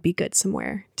two would be good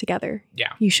somewhere together.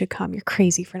 Yeah. You should come. You're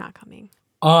crazy for not coming.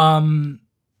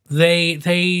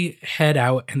 They head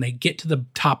out and they get to the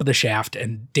top of the shaft,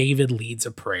 and David leads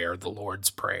a prayer, the Lord's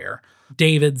Prayer.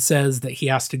 David says that he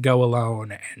has to go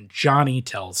alone, and Johnny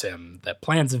tells him that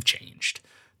plans have changed,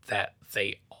 that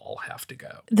they all have to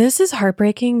go. This is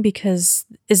heartbreaking because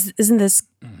isn't this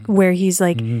where he's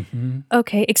like,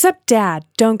 okay, except Dad,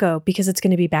 don't go because it's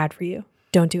going to be bad for you.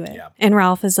 Don't do it. Yeah. And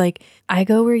Ralph is like, I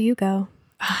go where you go.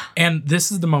 And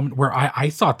this is the moment where I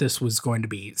thought this was going to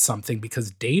be something,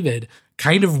 because David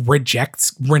kind of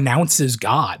renounces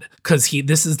God, because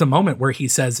this is the moment where he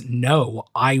says, no,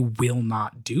 I will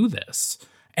not do this.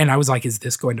 And I was like, is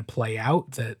this going to play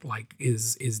out? That, like,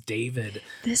 is David?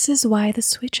 This is why the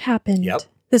switch happened. Yep.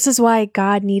 This is why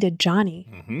God needed Johnny,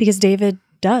 because David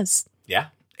does. Yeah.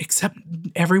 Except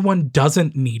everyone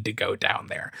doesn't need to go down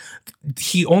there.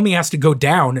 He only has to go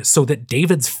down so that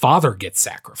David's father gets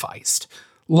sacrificed.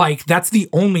 Like, that's the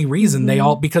only reason they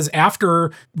all, because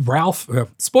after Ralph,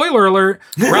 spoiler alert,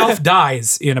 Ralph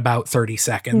dies in about 30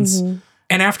 seconds.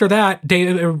 And after that,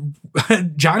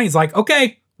 Johnny's like,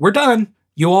 okay, we're done.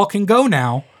 You all can go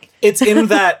now. It's in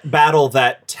that battle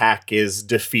that Tak is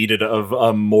defeated of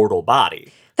a mortal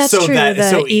body. That's true.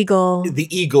 The eagle. The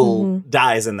eagle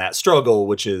dies in that struggle,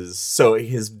 which is, so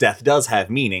his death does have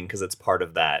meaning because it's part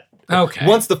of that. Okay.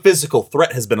 Once the physical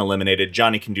threat has been eliminated,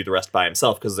 Johnny can do the rest by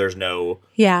himself because there's no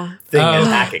thing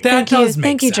attacking.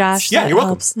 Thank you, Josh. Yeah, you're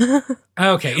welcome.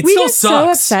 Okay, we get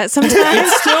so upset sometimes.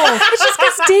 It's just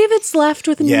because David's left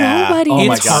with nobody. Oh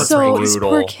my It's God, so it's brutal.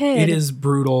 poor kid. It is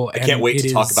brutal. I can't wait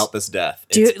to talk about this death.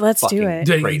 Let's do it.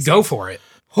 Crazy. Go for it.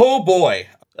 Oh boy.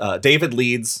 David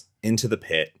leads into the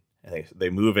pit. They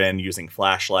move in using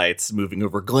flashlights, moving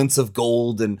over glints of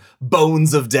gold and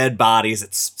bones of dead bodies.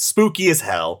 It's spooky as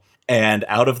hell. And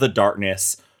out of the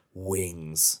darkness,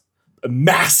 wings.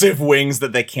 Massive wings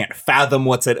that they can't fathom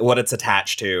what it's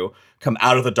attached to come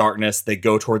out of the darkness. They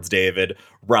go towards David.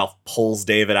 Ralph pulls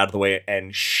David out of the way,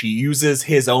 and she uses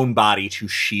his own body to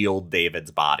shield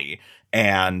David's body.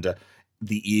 And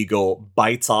the eagle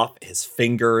bites off his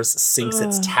fingers, sinks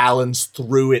its talons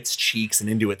through its cheeks and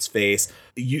into its face.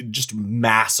 Just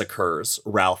massacres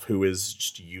Ralph, who is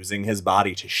just using his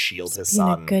body to shield his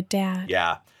son. A good dad.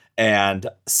 Yeah. And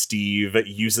Steve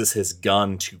uses his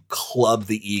gun to club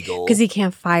the eagle. Because he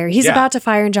can't fire. He's about to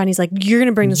fire, and Johnny's like, you're going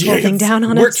to bring this whole thing down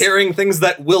on us. We're carrying things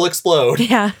that will explode.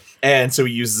 Yeah. And so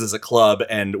he uses it as a club,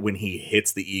 and when he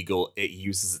hits the eagle, it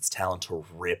uses its talon to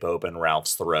rip open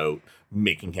Ralph's throat,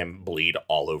 making him bleed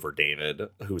all over David,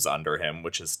 who's under him,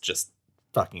 which is just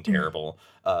fucking terrible.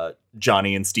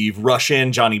 Johnny and Steve rush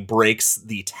in. Johnny breaks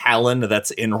the talon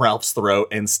that's in Ralph's throat,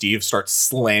 and Steve starts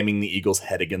slamming the eagle's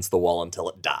head against the wall until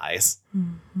it dies.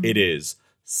 It is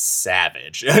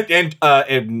savage. And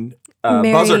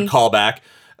buzzard callback,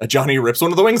 Johnny rips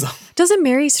one of the wings off. Doesn't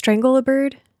Mary strangle a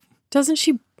bird? Doesn't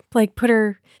she, like, put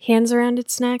her hands around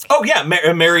its neck? Oh, yeah.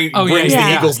 Mary brings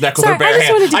the eagle's neck with her bare I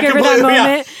just wanted to give her that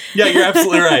moment. Yeah, you're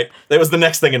absolutely right. That was the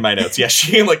next thing in my notes. Yeah,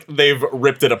 they've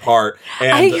ripped it apart.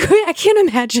 And I can't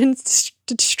imagine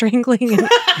strangling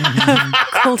a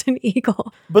golden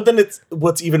eagle. But then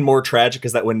what's even more tragic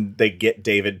is that when they get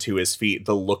David to his feet,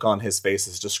 the look on his face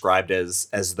is described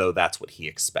as though that's what he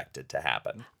expected to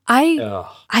happen.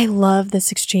 I love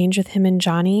this exchange with him and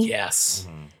Johnny. Yes.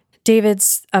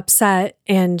 David's upset,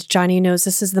 and Johnny knows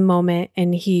this is the moment,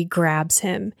 and he grabs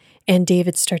him, and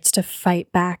David starts to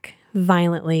fight back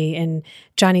violently. And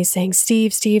Johnny's saying,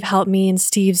 Steve, help me. And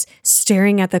Steve's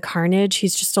staring at the carnage.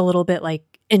 He's just a little bit like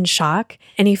in shock.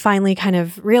 And he finally kind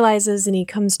of realizes and he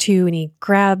comes to and he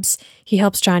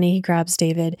helps Johnny, he grabs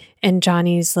David. And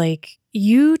Johnny's like,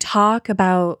 you talk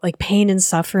about like pain and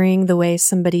suffering the way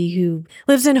somebody who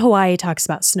lives in Hawaii talks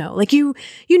about snow. Like you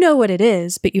know what it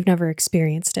is, but you've never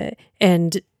experienced it.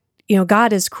 And,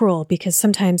 God is cruel because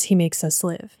sometimes he makes us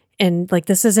live. And like,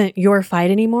 this isn't your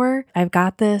fight anymore. I've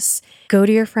got this. Go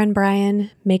to your friend Brian,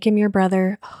 make him your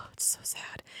brother. Oh, it's so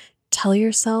sad. Tell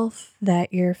yourself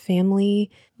that your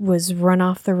family was run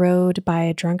off the road by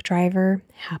a drunk driver.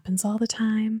 Happens all the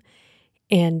time.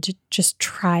 And just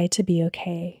try to be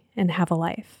okay and have a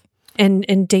life.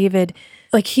 And David,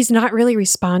 like, he's not really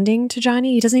responding to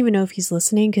Johnny. He doesn't even know if he's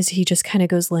listening because he just kind of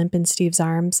goes limp in Steve's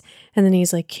arms. And then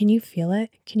he's like, can you feel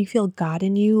it? Can you feel God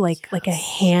in you? Like a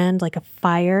hand, like a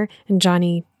fire? And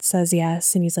Johnny says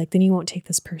yes. And he's like, then you won't take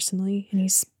this personally. And he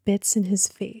spits in his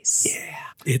face. Yeah.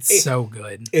 It's so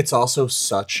good. It's also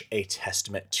such a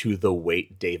testament to the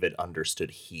weight David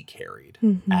understood he carried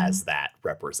as that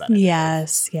representative.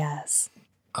 Yes.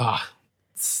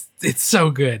 It's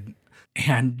so good.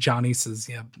 And Johnny says,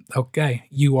 yeah, okay,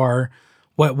 you are,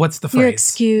 what's the phrase? You're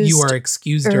excused. You are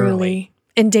excused early.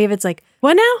 And David's like,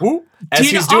 what now? Ooh, as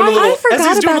he's doing a little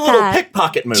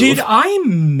pickpocket move. Did I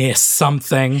miss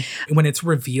something when it's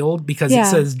revealed? Because it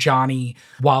says Johnny,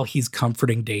 while he's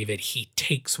comforting David, he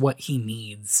takes what he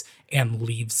needs and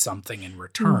leaves something in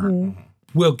return.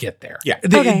 We'll get there. Yeah.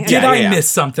 Did I miss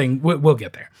something? We'll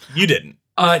get there. You didn't.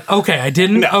 Okay, I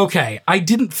didn't. No. Okay, I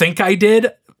didn't think I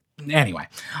did. Anyway,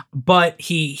 but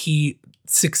he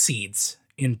succeeds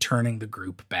in turning the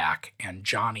group back, and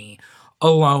Johnny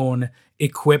alone,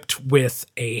 equipped with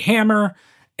a hammer,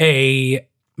 a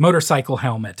motorcycle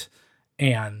helmet,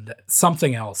 and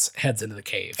something else, heads into the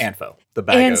cave. Anfo, the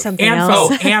bag and of something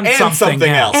else. And something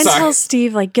else. And tell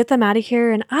Steve, like, get them out of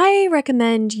here. And I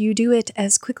recommend you do it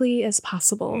as quickly as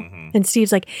possible. And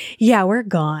Steve's like, yeah, we're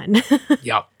gone.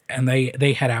 Yep. And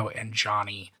they head out, and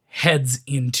Johnny heads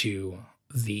into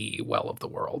the Well of the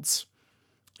Worlds.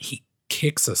 He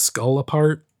kicks a skull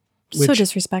apart. So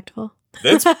disrespectful.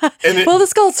 Well, the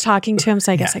skull's talking to him,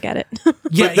 so I guess I get it.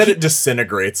 Yeah, but then it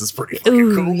disintegrates is pretty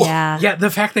fucking cool. Yeah, the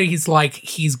fact that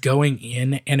he's going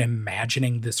in and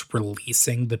imagining this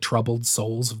releasing the troubled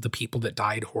souls of the people that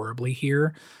died horribly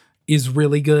here is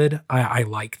really good. I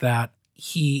like that.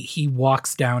 He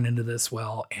walks down into this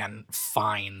well and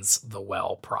finds the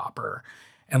well proper.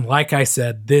 And like I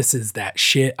said, this is that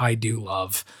shit I do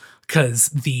love, because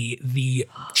the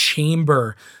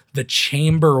chamber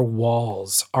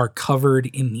walls are covered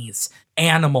in these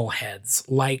animal heads,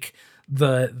 like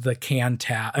the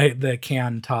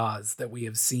Kantas that we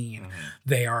have seen.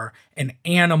 They are an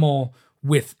animal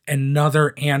with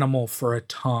another animal for a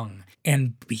tongue,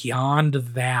 and beyond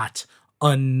that,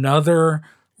 another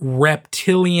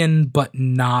reptilian but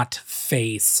not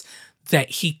face that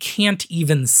he can't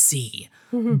even see.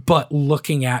 But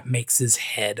looking at makes his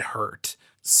head hurt.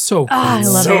 So cool. I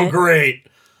love so it. great.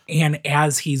 And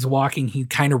as he's walking, he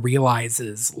kind of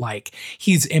realizes, like,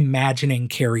 he's imagining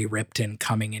Carrie Ripton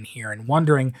coming in here and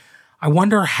wondering, I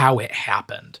wonder how it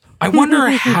happened. I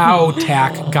wonder how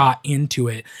Tack got into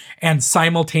it, and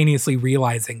simultaneously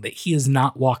realizing that he is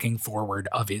not walking forward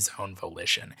of his own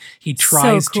volition. He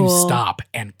tries to stop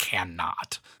and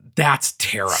cannot. That's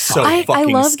terrifying. I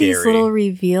love these little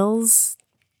reveals.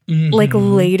 Like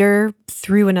later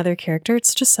through another character.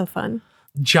 It's just so fun.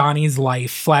 Johnny's life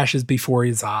flashes before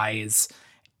his eyes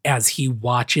as he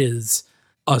watches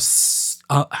a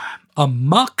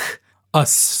smoke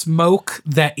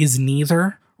that is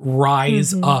neither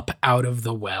rise up out of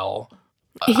the well.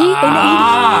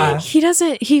 He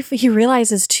doesn't. He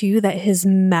realizes too that his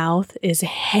mouth is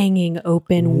hanging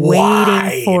open,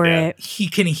 waiting for it. He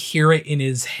can hear it in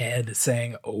his head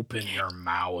saying, "Open your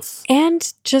mouth."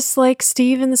 And just like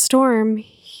Steve in the storm,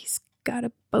 he's got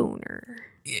a boner.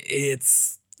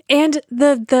 And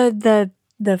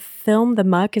the film, The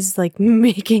Muck, is like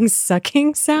making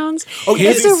sucking sounds. Oh,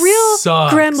 yeah, it's a real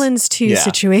Gremlins 2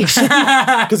 situation.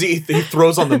 Because he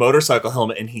throws on the motorcycle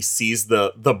helmet and he sees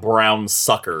the brown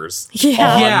suckers.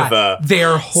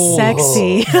 They're holes.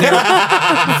 Sexy.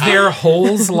 They're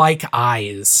holes like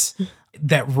eyes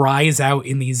that rise out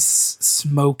in these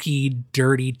smoky,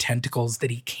 dirty tentacles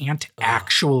that he can't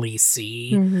actually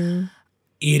see.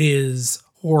 It is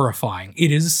horrifying.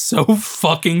 It is so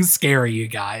fucking scary, you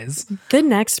guys. The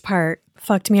next part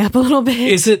fucked me up a little bit.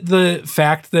 Is it the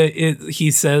fact that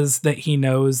he says that he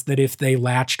knows that if they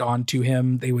latched onto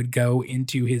him, they would go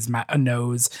into his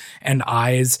nose and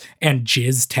eyes and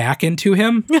jizz Tack into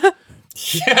him?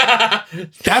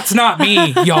 That's not me,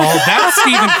 y'all. That's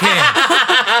Stephen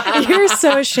King. You're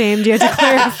so ashamed. You had to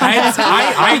clarify.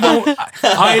 I won't.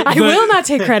 I will not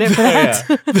take credit for that.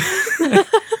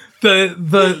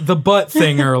 The butt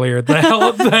thing earlier, the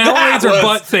Hellraiser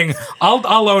butt thing.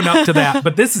 I'll own up to that.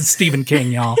 But this is Stephen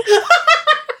King, y'all.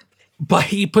 But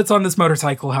he puts on this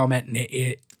motorcycle helmet and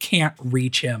it can't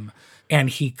reach him. And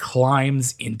he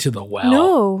climbs into the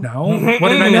well. No. What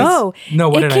did I miss? No,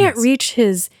 what did I miss? It can't reach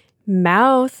his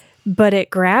mouth, but it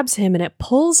grabs him and it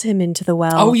pulls him into the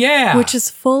well. Oh, yeah. Which is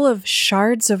full of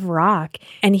shards of rock.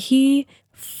 And he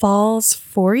falls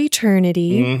for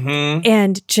eternity. Mm-hmm.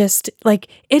 And just like,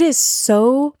 it is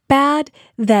so bad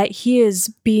that he is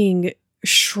being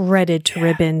shredded to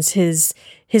ribbons. His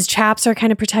chaps are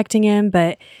kind of protecting him,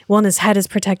 and his head is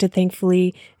protected,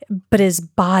 thankfully, but his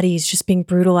body's just being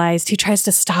brutalized. He tries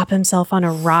to stop himself on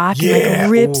a rock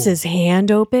and rips his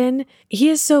hand open. He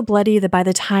is so bloody that by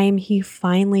the time he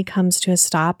finally comes to a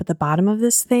stop at the bottom of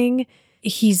this thing,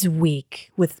 he's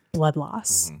weak with blood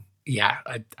loss. Mm-hmm. Yeah,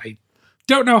 I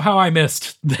don't know how I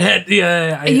missed that.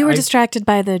 You were distracted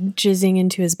by the jizzing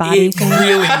into his body thing.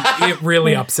 It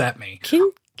really upset me.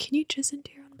 Can you jizz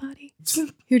into your own body?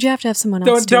 You'd have to have someone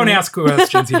else. Don't ask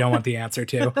questions you don't want the answer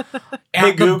to.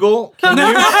 Hey, Google, can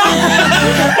you?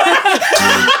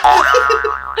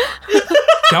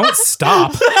 Don't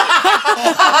stop.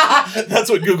 That's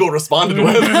what Google responded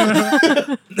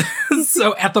with.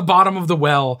 So at the bottom of the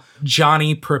well,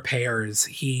 Johnny prepares.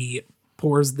 He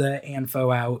pours the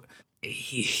ANFO out.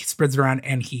 He spreads it around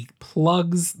and he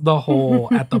plugs the hole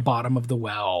at the bottom of the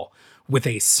well with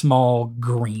a small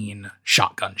green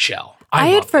shotgun shell. I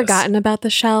had forgotten about the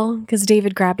shell because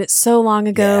David grabbed it so long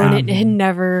ago and it had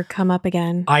never come up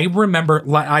again. I remember,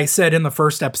 like I said in the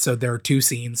first episode, there are two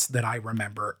scenes that I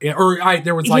remember.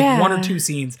 There was one or two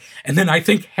scenes. And then I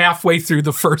think halfway through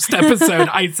the first episode,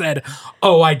 I said,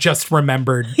 I just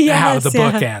remembered how the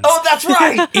book ends. Oh, that's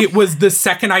right. It was the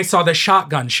second I saw the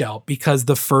shotgun shell, because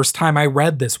the first time I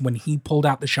read this, when he pulled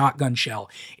out the shotgun shell,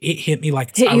 it hit me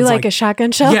like... a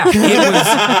shotgun shell? Yeah,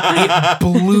 it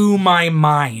blew my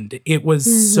mind. It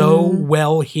was so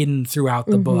well hidden throughout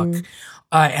the book.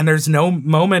 And there's no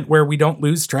moment where we don't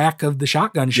lose track of the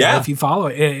shotgun shell if you follow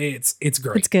it. It's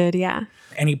great. It's good, yeah.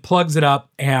 And he plugs it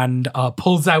up and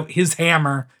pulls out his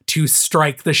hammer to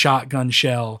strike the shotgun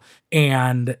shell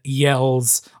and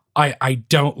yells, I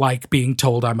don't like being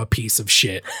told I'm a piece of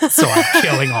shit, so I'm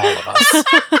killing all of us.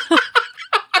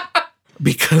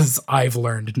 Because I've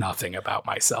learned nothing about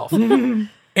myself. And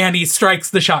he strikes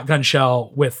the shotgun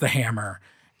shell with the hammer.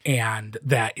 And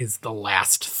that is the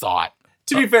last thought.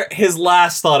 To be fair, his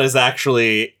last thought is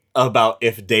actually about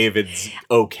if David's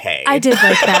okay. I did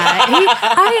like that.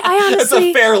 I honestly... That's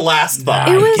a fair last thought.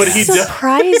 It was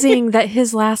surprising that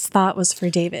his last thought was for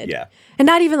David. Yeah. And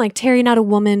not even like Terry, not a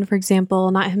woman, for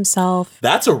example, not himself.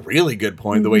 That's a really good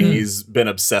point, the way he's been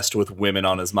obsessed with women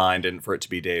on his mind and for it to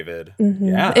be David.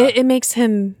 Yeah. It makes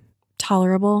him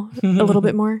tolerable a little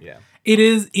bit more. Yeah. It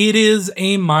is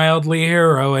a mildly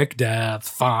heroic death.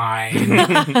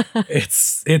 Fine.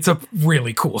 It's a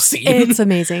really cool scene. It's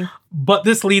amazing. But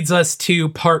this leads us to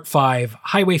part 5,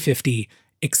 Highway 50,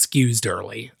 Excused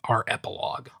Early, our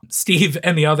epilogue. Steve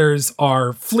and the others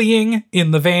are fleeing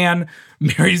in the van.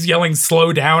 Mary's yelling,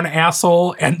 "Slow down,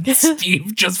 asshole." And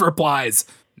Steve just replies,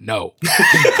 "No."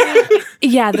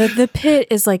 Yeah, the pit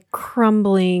is like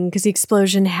crumbling because the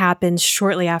explosion happens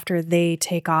shortly after they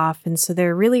take off. And so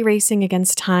they're really racing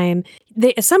against time.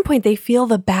 At some point, they feel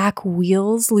the back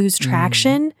wheels lose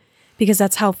traction because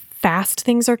that's how fast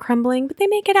things are crumbling, but they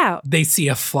make it out. They see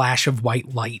a flash of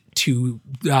white light too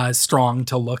strong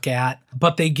to look at,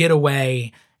 but they get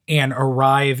away and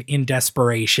arrive in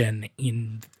Desperation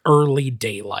in early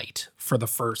daylight for the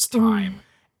first time.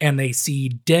 And they see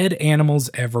dead animals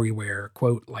everywhere,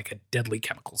 quote, like a deadly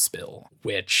chemical spill,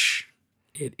 which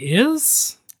it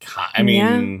is. I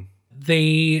mean...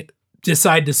 They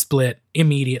decide to split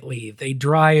immediately. They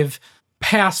drive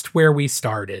past where we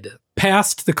started,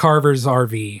 past the Carver's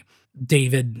RV.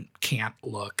 David can't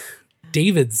look.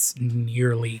 David's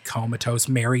nearly comatose.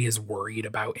 Mary is worried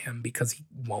about him because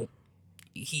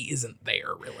he isn't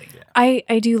there, really.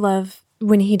 I do love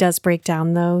when he does break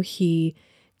down, though. He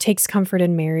takes comfort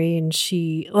in Mary, and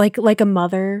she like a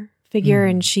mother figure,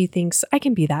 and she thinks, I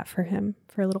can be that for him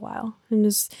for a little while. And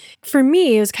just, for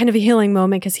me, it was kind of a healing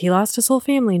moment because he lost his whole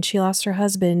family and she lost her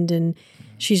husband, and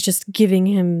she's just giving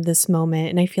him this moment,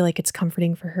 and I feel like it's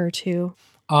comforting for her too.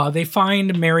 They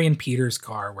find Mary and Peter's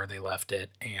car where they left it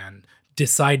and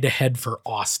decide to head for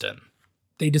Austin.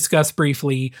 They discuss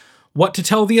briefly what to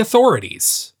tell the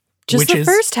authorities. Just the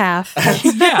first half.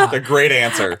 Yeah. A great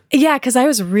answer. Yeah, because I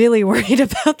was really worried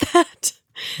about that.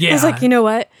 Yeah. I was like, you know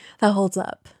what? That holds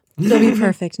up. It'll be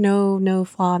perfect. No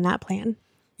flaw in that plan.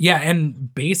 Yeah,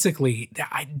 and basically,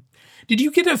 did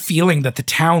you get a feeling that the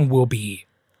town will be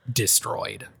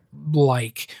destroyed?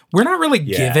 Like, we're not really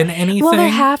given anything. Well, there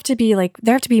have to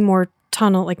be more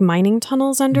mining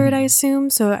tunnels under it, I assume.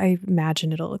 So I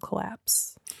imagine it'll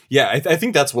collapse. Yeah, I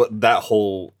think that's what that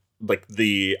whole,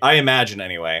 I imagine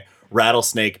anyway,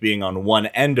 Rattlesnake being on one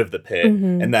end of the pit,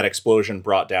 and that explosion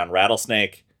brought down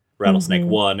Rattlesnake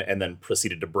 1, and then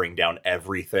proceeded to bring down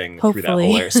everything through that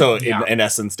whole area. So in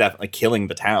essence, definitely killing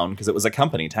the town, because it was a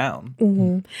company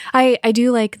town. I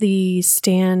do like the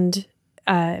stand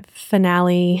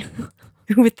finale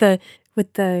with the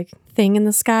thing in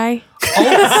the sky.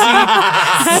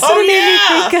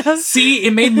 See,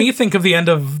 it made me think of the end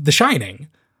of The Shining.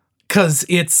 Because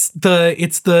it's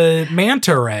the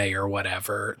manta ray or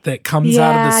whatever that comes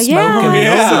out of the smoke and the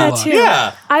that too.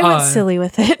 Yeah, I went silly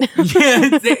with it.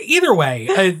 Either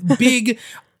way, big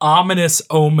ominous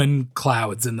omen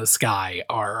clouds in the sky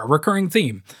are a recurring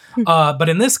theme. But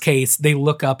in this case, they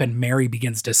look up and Mary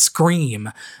begins to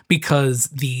scream because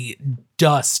the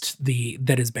dust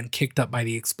that has been kicked up by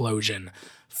the explosion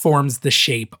forms the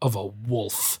shape of a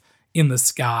wolf in the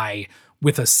sky,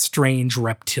 with a strange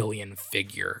reptilian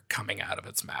figure coming out of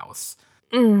its mouth.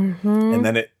 And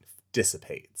then it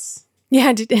dissipates. Yeah,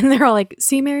 and they're all like,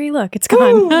 see, Mary, look, it's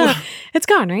gone. It's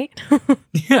gone, right?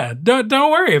 Yeah, don't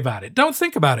worry about it. Don't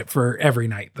think about it for every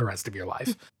night the rest of your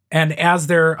life. And as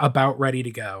they're about ready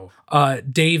to go,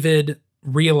 David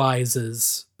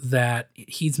realizes that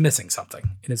he's missing something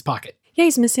in his pocket. Yeah,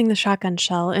 he's missing the shotgun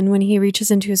shell. And when he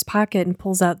reaches into his pocket and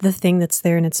pulls out the thing that's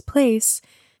there in its place,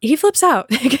 he flips out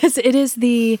because it is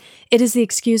the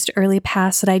excused early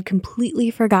pass that I'd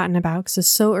completely forgotten about because it's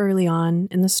so early on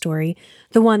in the story.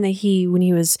 The one that when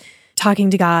he was talking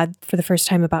to God for the first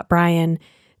time about Brian,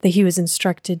 that he was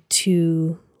instructed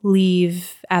to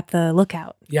leave at the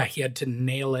lookout. Yeah, he had to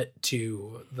nail it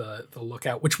to the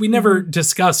lookout, which we never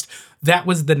discussed. That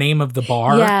was the name of the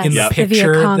bar in the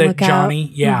picture that lookout. Johnny.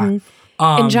 Yeah.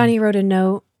 And Johnny wrote a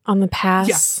note on the pass.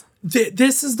 Yeah.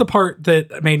 This is the part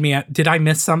that made me... Did I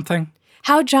miss something?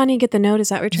 How'd Johnny get the note? Is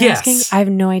that what you're asking? I have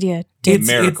no idea. It's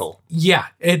miracle.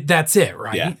 That's it,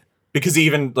 right? Yeah. Because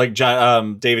even,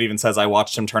 David even says, I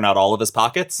watched him turn out all of his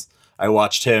pockets. I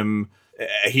watched him...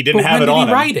 he didn't have it on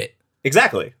him. When did he write it?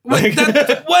 Exactly.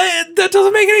 That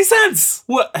doesn't make any sense.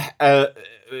 What?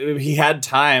 He had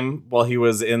time while he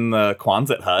was in the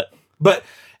Quonset hut. But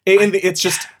it's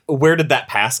just... Where did that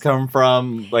pass come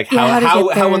from?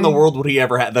 How in the world would he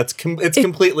ever have? It's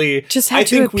completely. Just had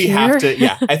to appear.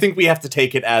 I think we have to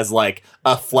take it as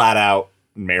a flat out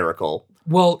miracle.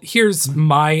 Well, here's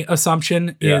my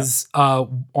assumption: is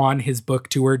on his book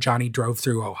tour, Johnny drove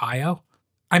through Ohio.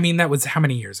 I mean, that was how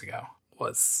many years ago?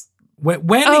 When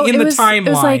in the timeline?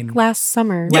 It was like last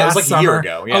summer. Yeah, it was like a year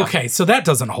ago. Yeah. Okay, so that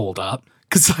doesn't hold up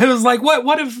because I was like,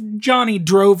 what if Johnny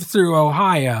drove through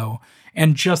Ohio?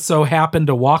 And just so happened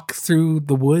to walk through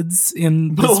the woods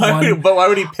in this one. But why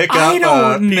would he pick up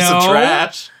a piece of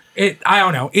trash? I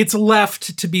don't know. It's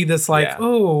left to be this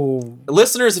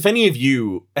Listeners, if any of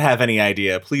you have any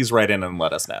idea, please write in and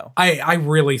let us know. I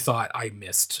really thought I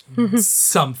missed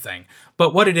something.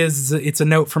 But what it is, it's a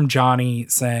note from Johnny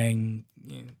saying,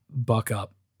 buck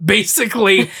up.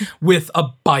 Basically, with a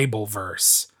Bible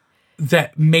verse.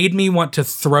 That made me want to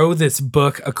throw this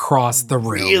book across the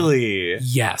room. Really?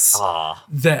 Yes.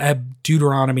 The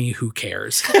Deuteronomy, who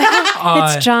cares?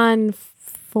 It's John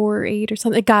 4:8 or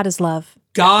something. God is love.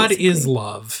 God is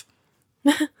love.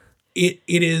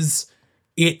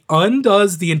 It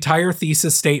undoes the entire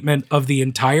thesis statement of the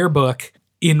entire book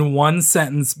in one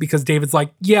sentence because David's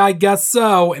like, yeah, I guess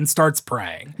so, and starts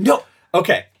praying. No.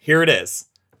 Okay, here it is.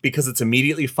 Because it's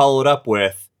immediately followed up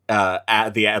with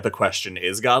the question,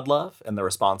 is God love? And the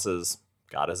response is,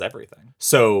 God is everything.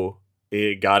 So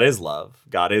God is love.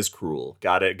 God is cruel.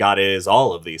 God is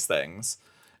all of these things.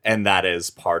 And that is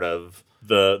part of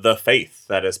the faith.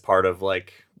 That is part of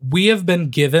we have been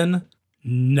given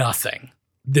nothing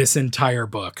this entire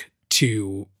book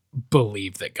to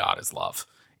believe that God is love.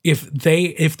 If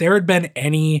there had been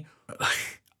any,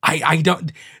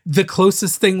 the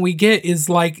closest thing we get is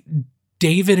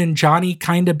David and Johnny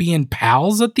kind of being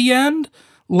pals at the end.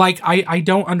 I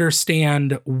don't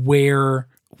understand where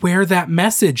that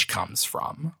message comes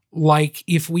from.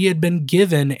 If we had been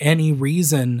given any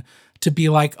reason to be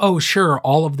oh, sure,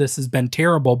 all of this has been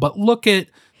terrible, but look at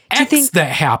X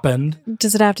that happened.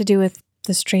 Does it have to do with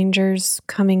the strangers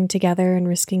coming together and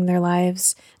risking their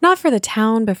lives, not for the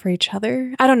town, but for each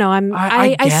other. I don't know.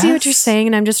 I see what you're saying,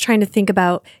 and I'm just trying to think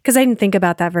about, because I didn't think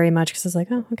about that very much, because I was like,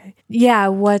 oh, okay. Yeah,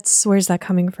 where's that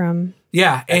coming from?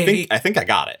 Yeah. I think I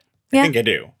got it. I think I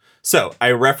do. So I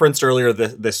referenced earlier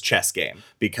this chess game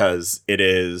because it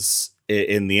is,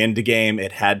 in the end game,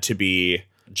 it had to be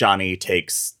Johnny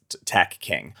takes Tack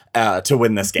King to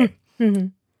win this game. Mm-hmm.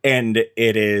 And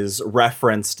it is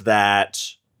referenced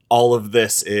that all of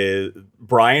this is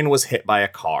Brian was hit by a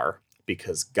car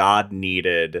because God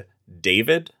needed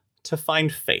David to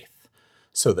find faith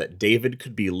so that David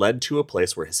could be led to a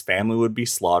place where his family would be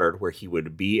slaughtered, where he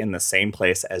would be in the same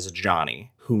place as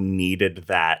Johnny, who needed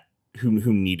that,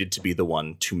 who needed to be the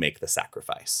one to make the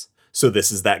sacrifice. So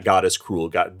this is that God is cruel.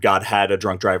 God had a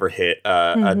drunk driver hit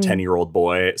a 10-year-old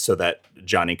boy so that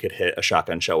Johnny could hit a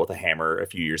shotgun shell with a hammer a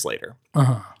few years later.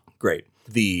 Uh-huh. Great.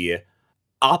 The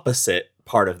opposite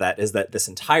part of that is that this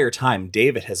entire time,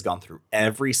 David has gone through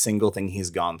every single thing he's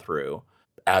gone through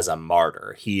as a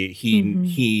martyr.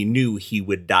 He knew he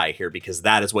would die here because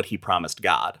that is what he promised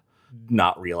God,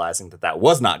 not realizing that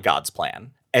was not God's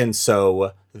plan. And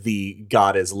so the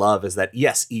God is love is that,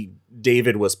 yes,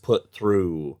 David was put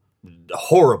through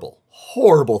horrible,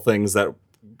 horrible things that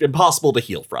impossible to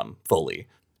heal from fully,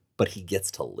 but he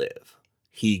gets to live.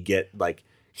 He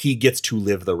gets to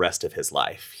live the rest of his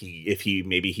life. If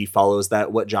he follows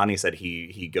that, what Johnny said,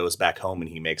 he goes back home and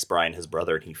he makes Brian his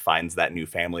brother and he finds that new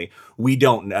family. We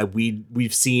don't,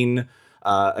 we've seen,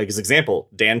 as example,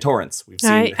 Dan Torrance. We've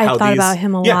seen I thought about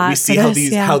him a lot. We see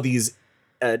how these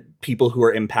people who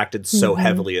are impacted so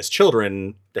heavily as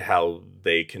children, how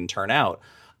they can turn out.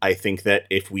 I think that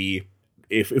if we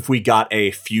got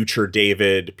a future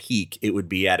David peak, it would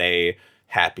be at a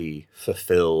happy,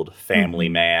 fulfilled family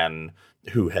man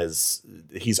who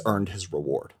he's earned his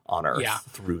reward on earth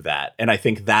through that. And I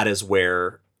think that is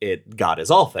where God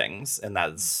is all things. And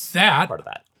that's part of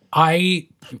that.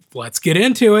 Let's get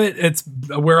into it.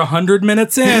 We're 100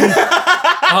 minutes in.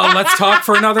 Let's talk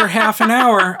for another half an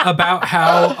hour about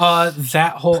how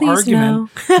that whole argument.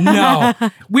 No,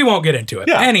 we won't get into it.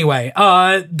 Yeah. Anyway,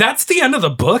 that's the end of the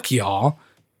book, y'all.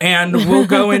 And we'll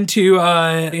go into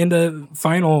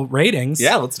final ratings.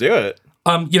 Yeah, let's do it.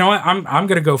 You know what? I'm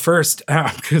going to go first.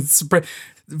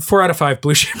 4 out of 5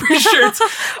 blue Chamber shirts.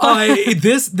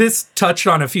 This touched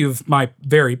on a few of my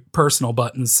very personal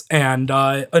buttons and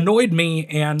annoyed me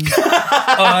and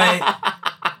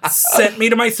sent me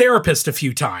to my therapist a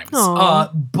few times.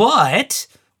 But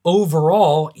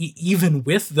overall, even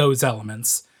with those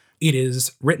elements, it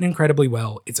is written incredibly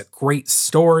well. It's a great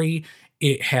story.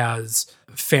 It has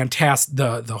fantastic.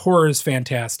 The horror is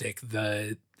fantastic.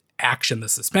 The action, the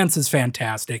suspense is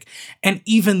fantastic. And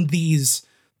even these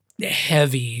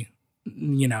heavy,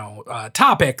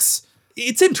 topics,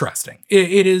 it's interesting.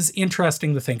 It is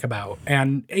interesting to think about.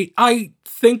 And I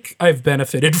think I've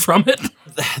benefited from it.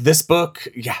 This book,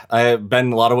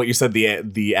 Ben, a lot of what you said,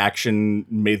 the action,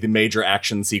 the major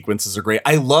action sequences are great.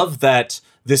 I love that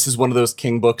this is one of those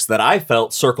King books that I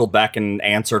felt circled back and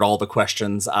answered all the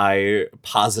questions I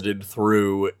posited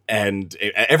through, and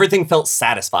everything felt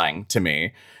satisfying to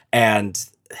me. And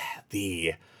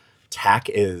the Tack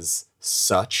is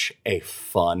such a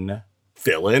fun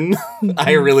villain.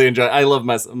 I really enjoy it. I love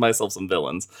myself some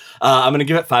villains. I'm going to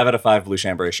give it 5 out of 5 blue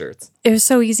chambray shirts. It was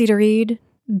so easy to read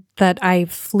that I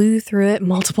flew through it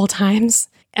multiple times.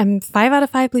 And 5 out of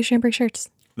 5 blue chambray shirts.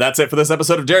 That's it for this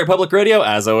episode of Dairy Public Radio.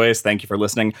 As always, thank you for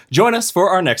listening. Join us for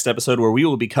our next episode where we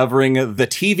will be covering the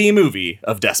TV movie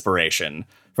of Desperation.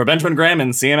 For Benjamin Graham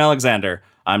and CM Alexander,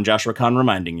 I'm Joshua Kahn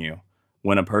reminding you,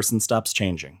 when a person stops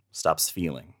changing, stops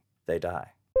feeling, they die.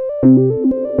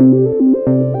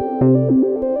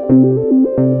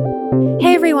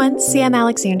 Hey everyone, CM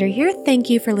Alexander here. Thank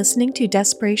you for listening to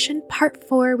Desperation Part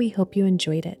 4. We hope you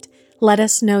enjoyed it. Let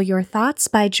us know your thoughts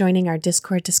by joining our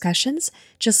Discord discussions.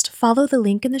 Just follow the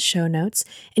link in the show notes,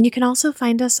 and you can also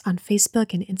find us on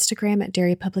Facebook and Instagram at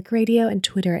Dairy Public Radio and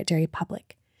Twitter at Dairy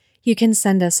Public. You can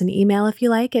send us an email if you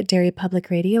like at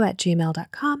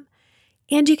dairypublicradio@gmail.com,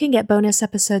 and you can get bonus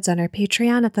episodes on our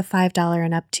Patreon at the $5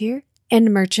 and up tier,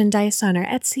 and merchandise on our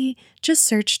Etsy. Just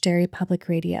search Dairy Public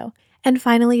Radio. And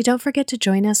finally, don't forget to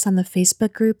join us on the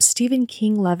Facebook group Stephen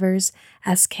King Lovers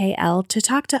SKL to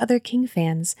talk to other King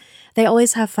fans. They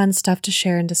always have fun stuff to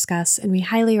share and discuss, and we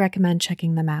highly recommend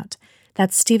checking them out.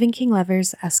 That's Stephen King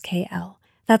Lovers SKL.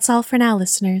 That's all for now,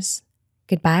 listeners.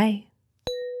 Goodbye.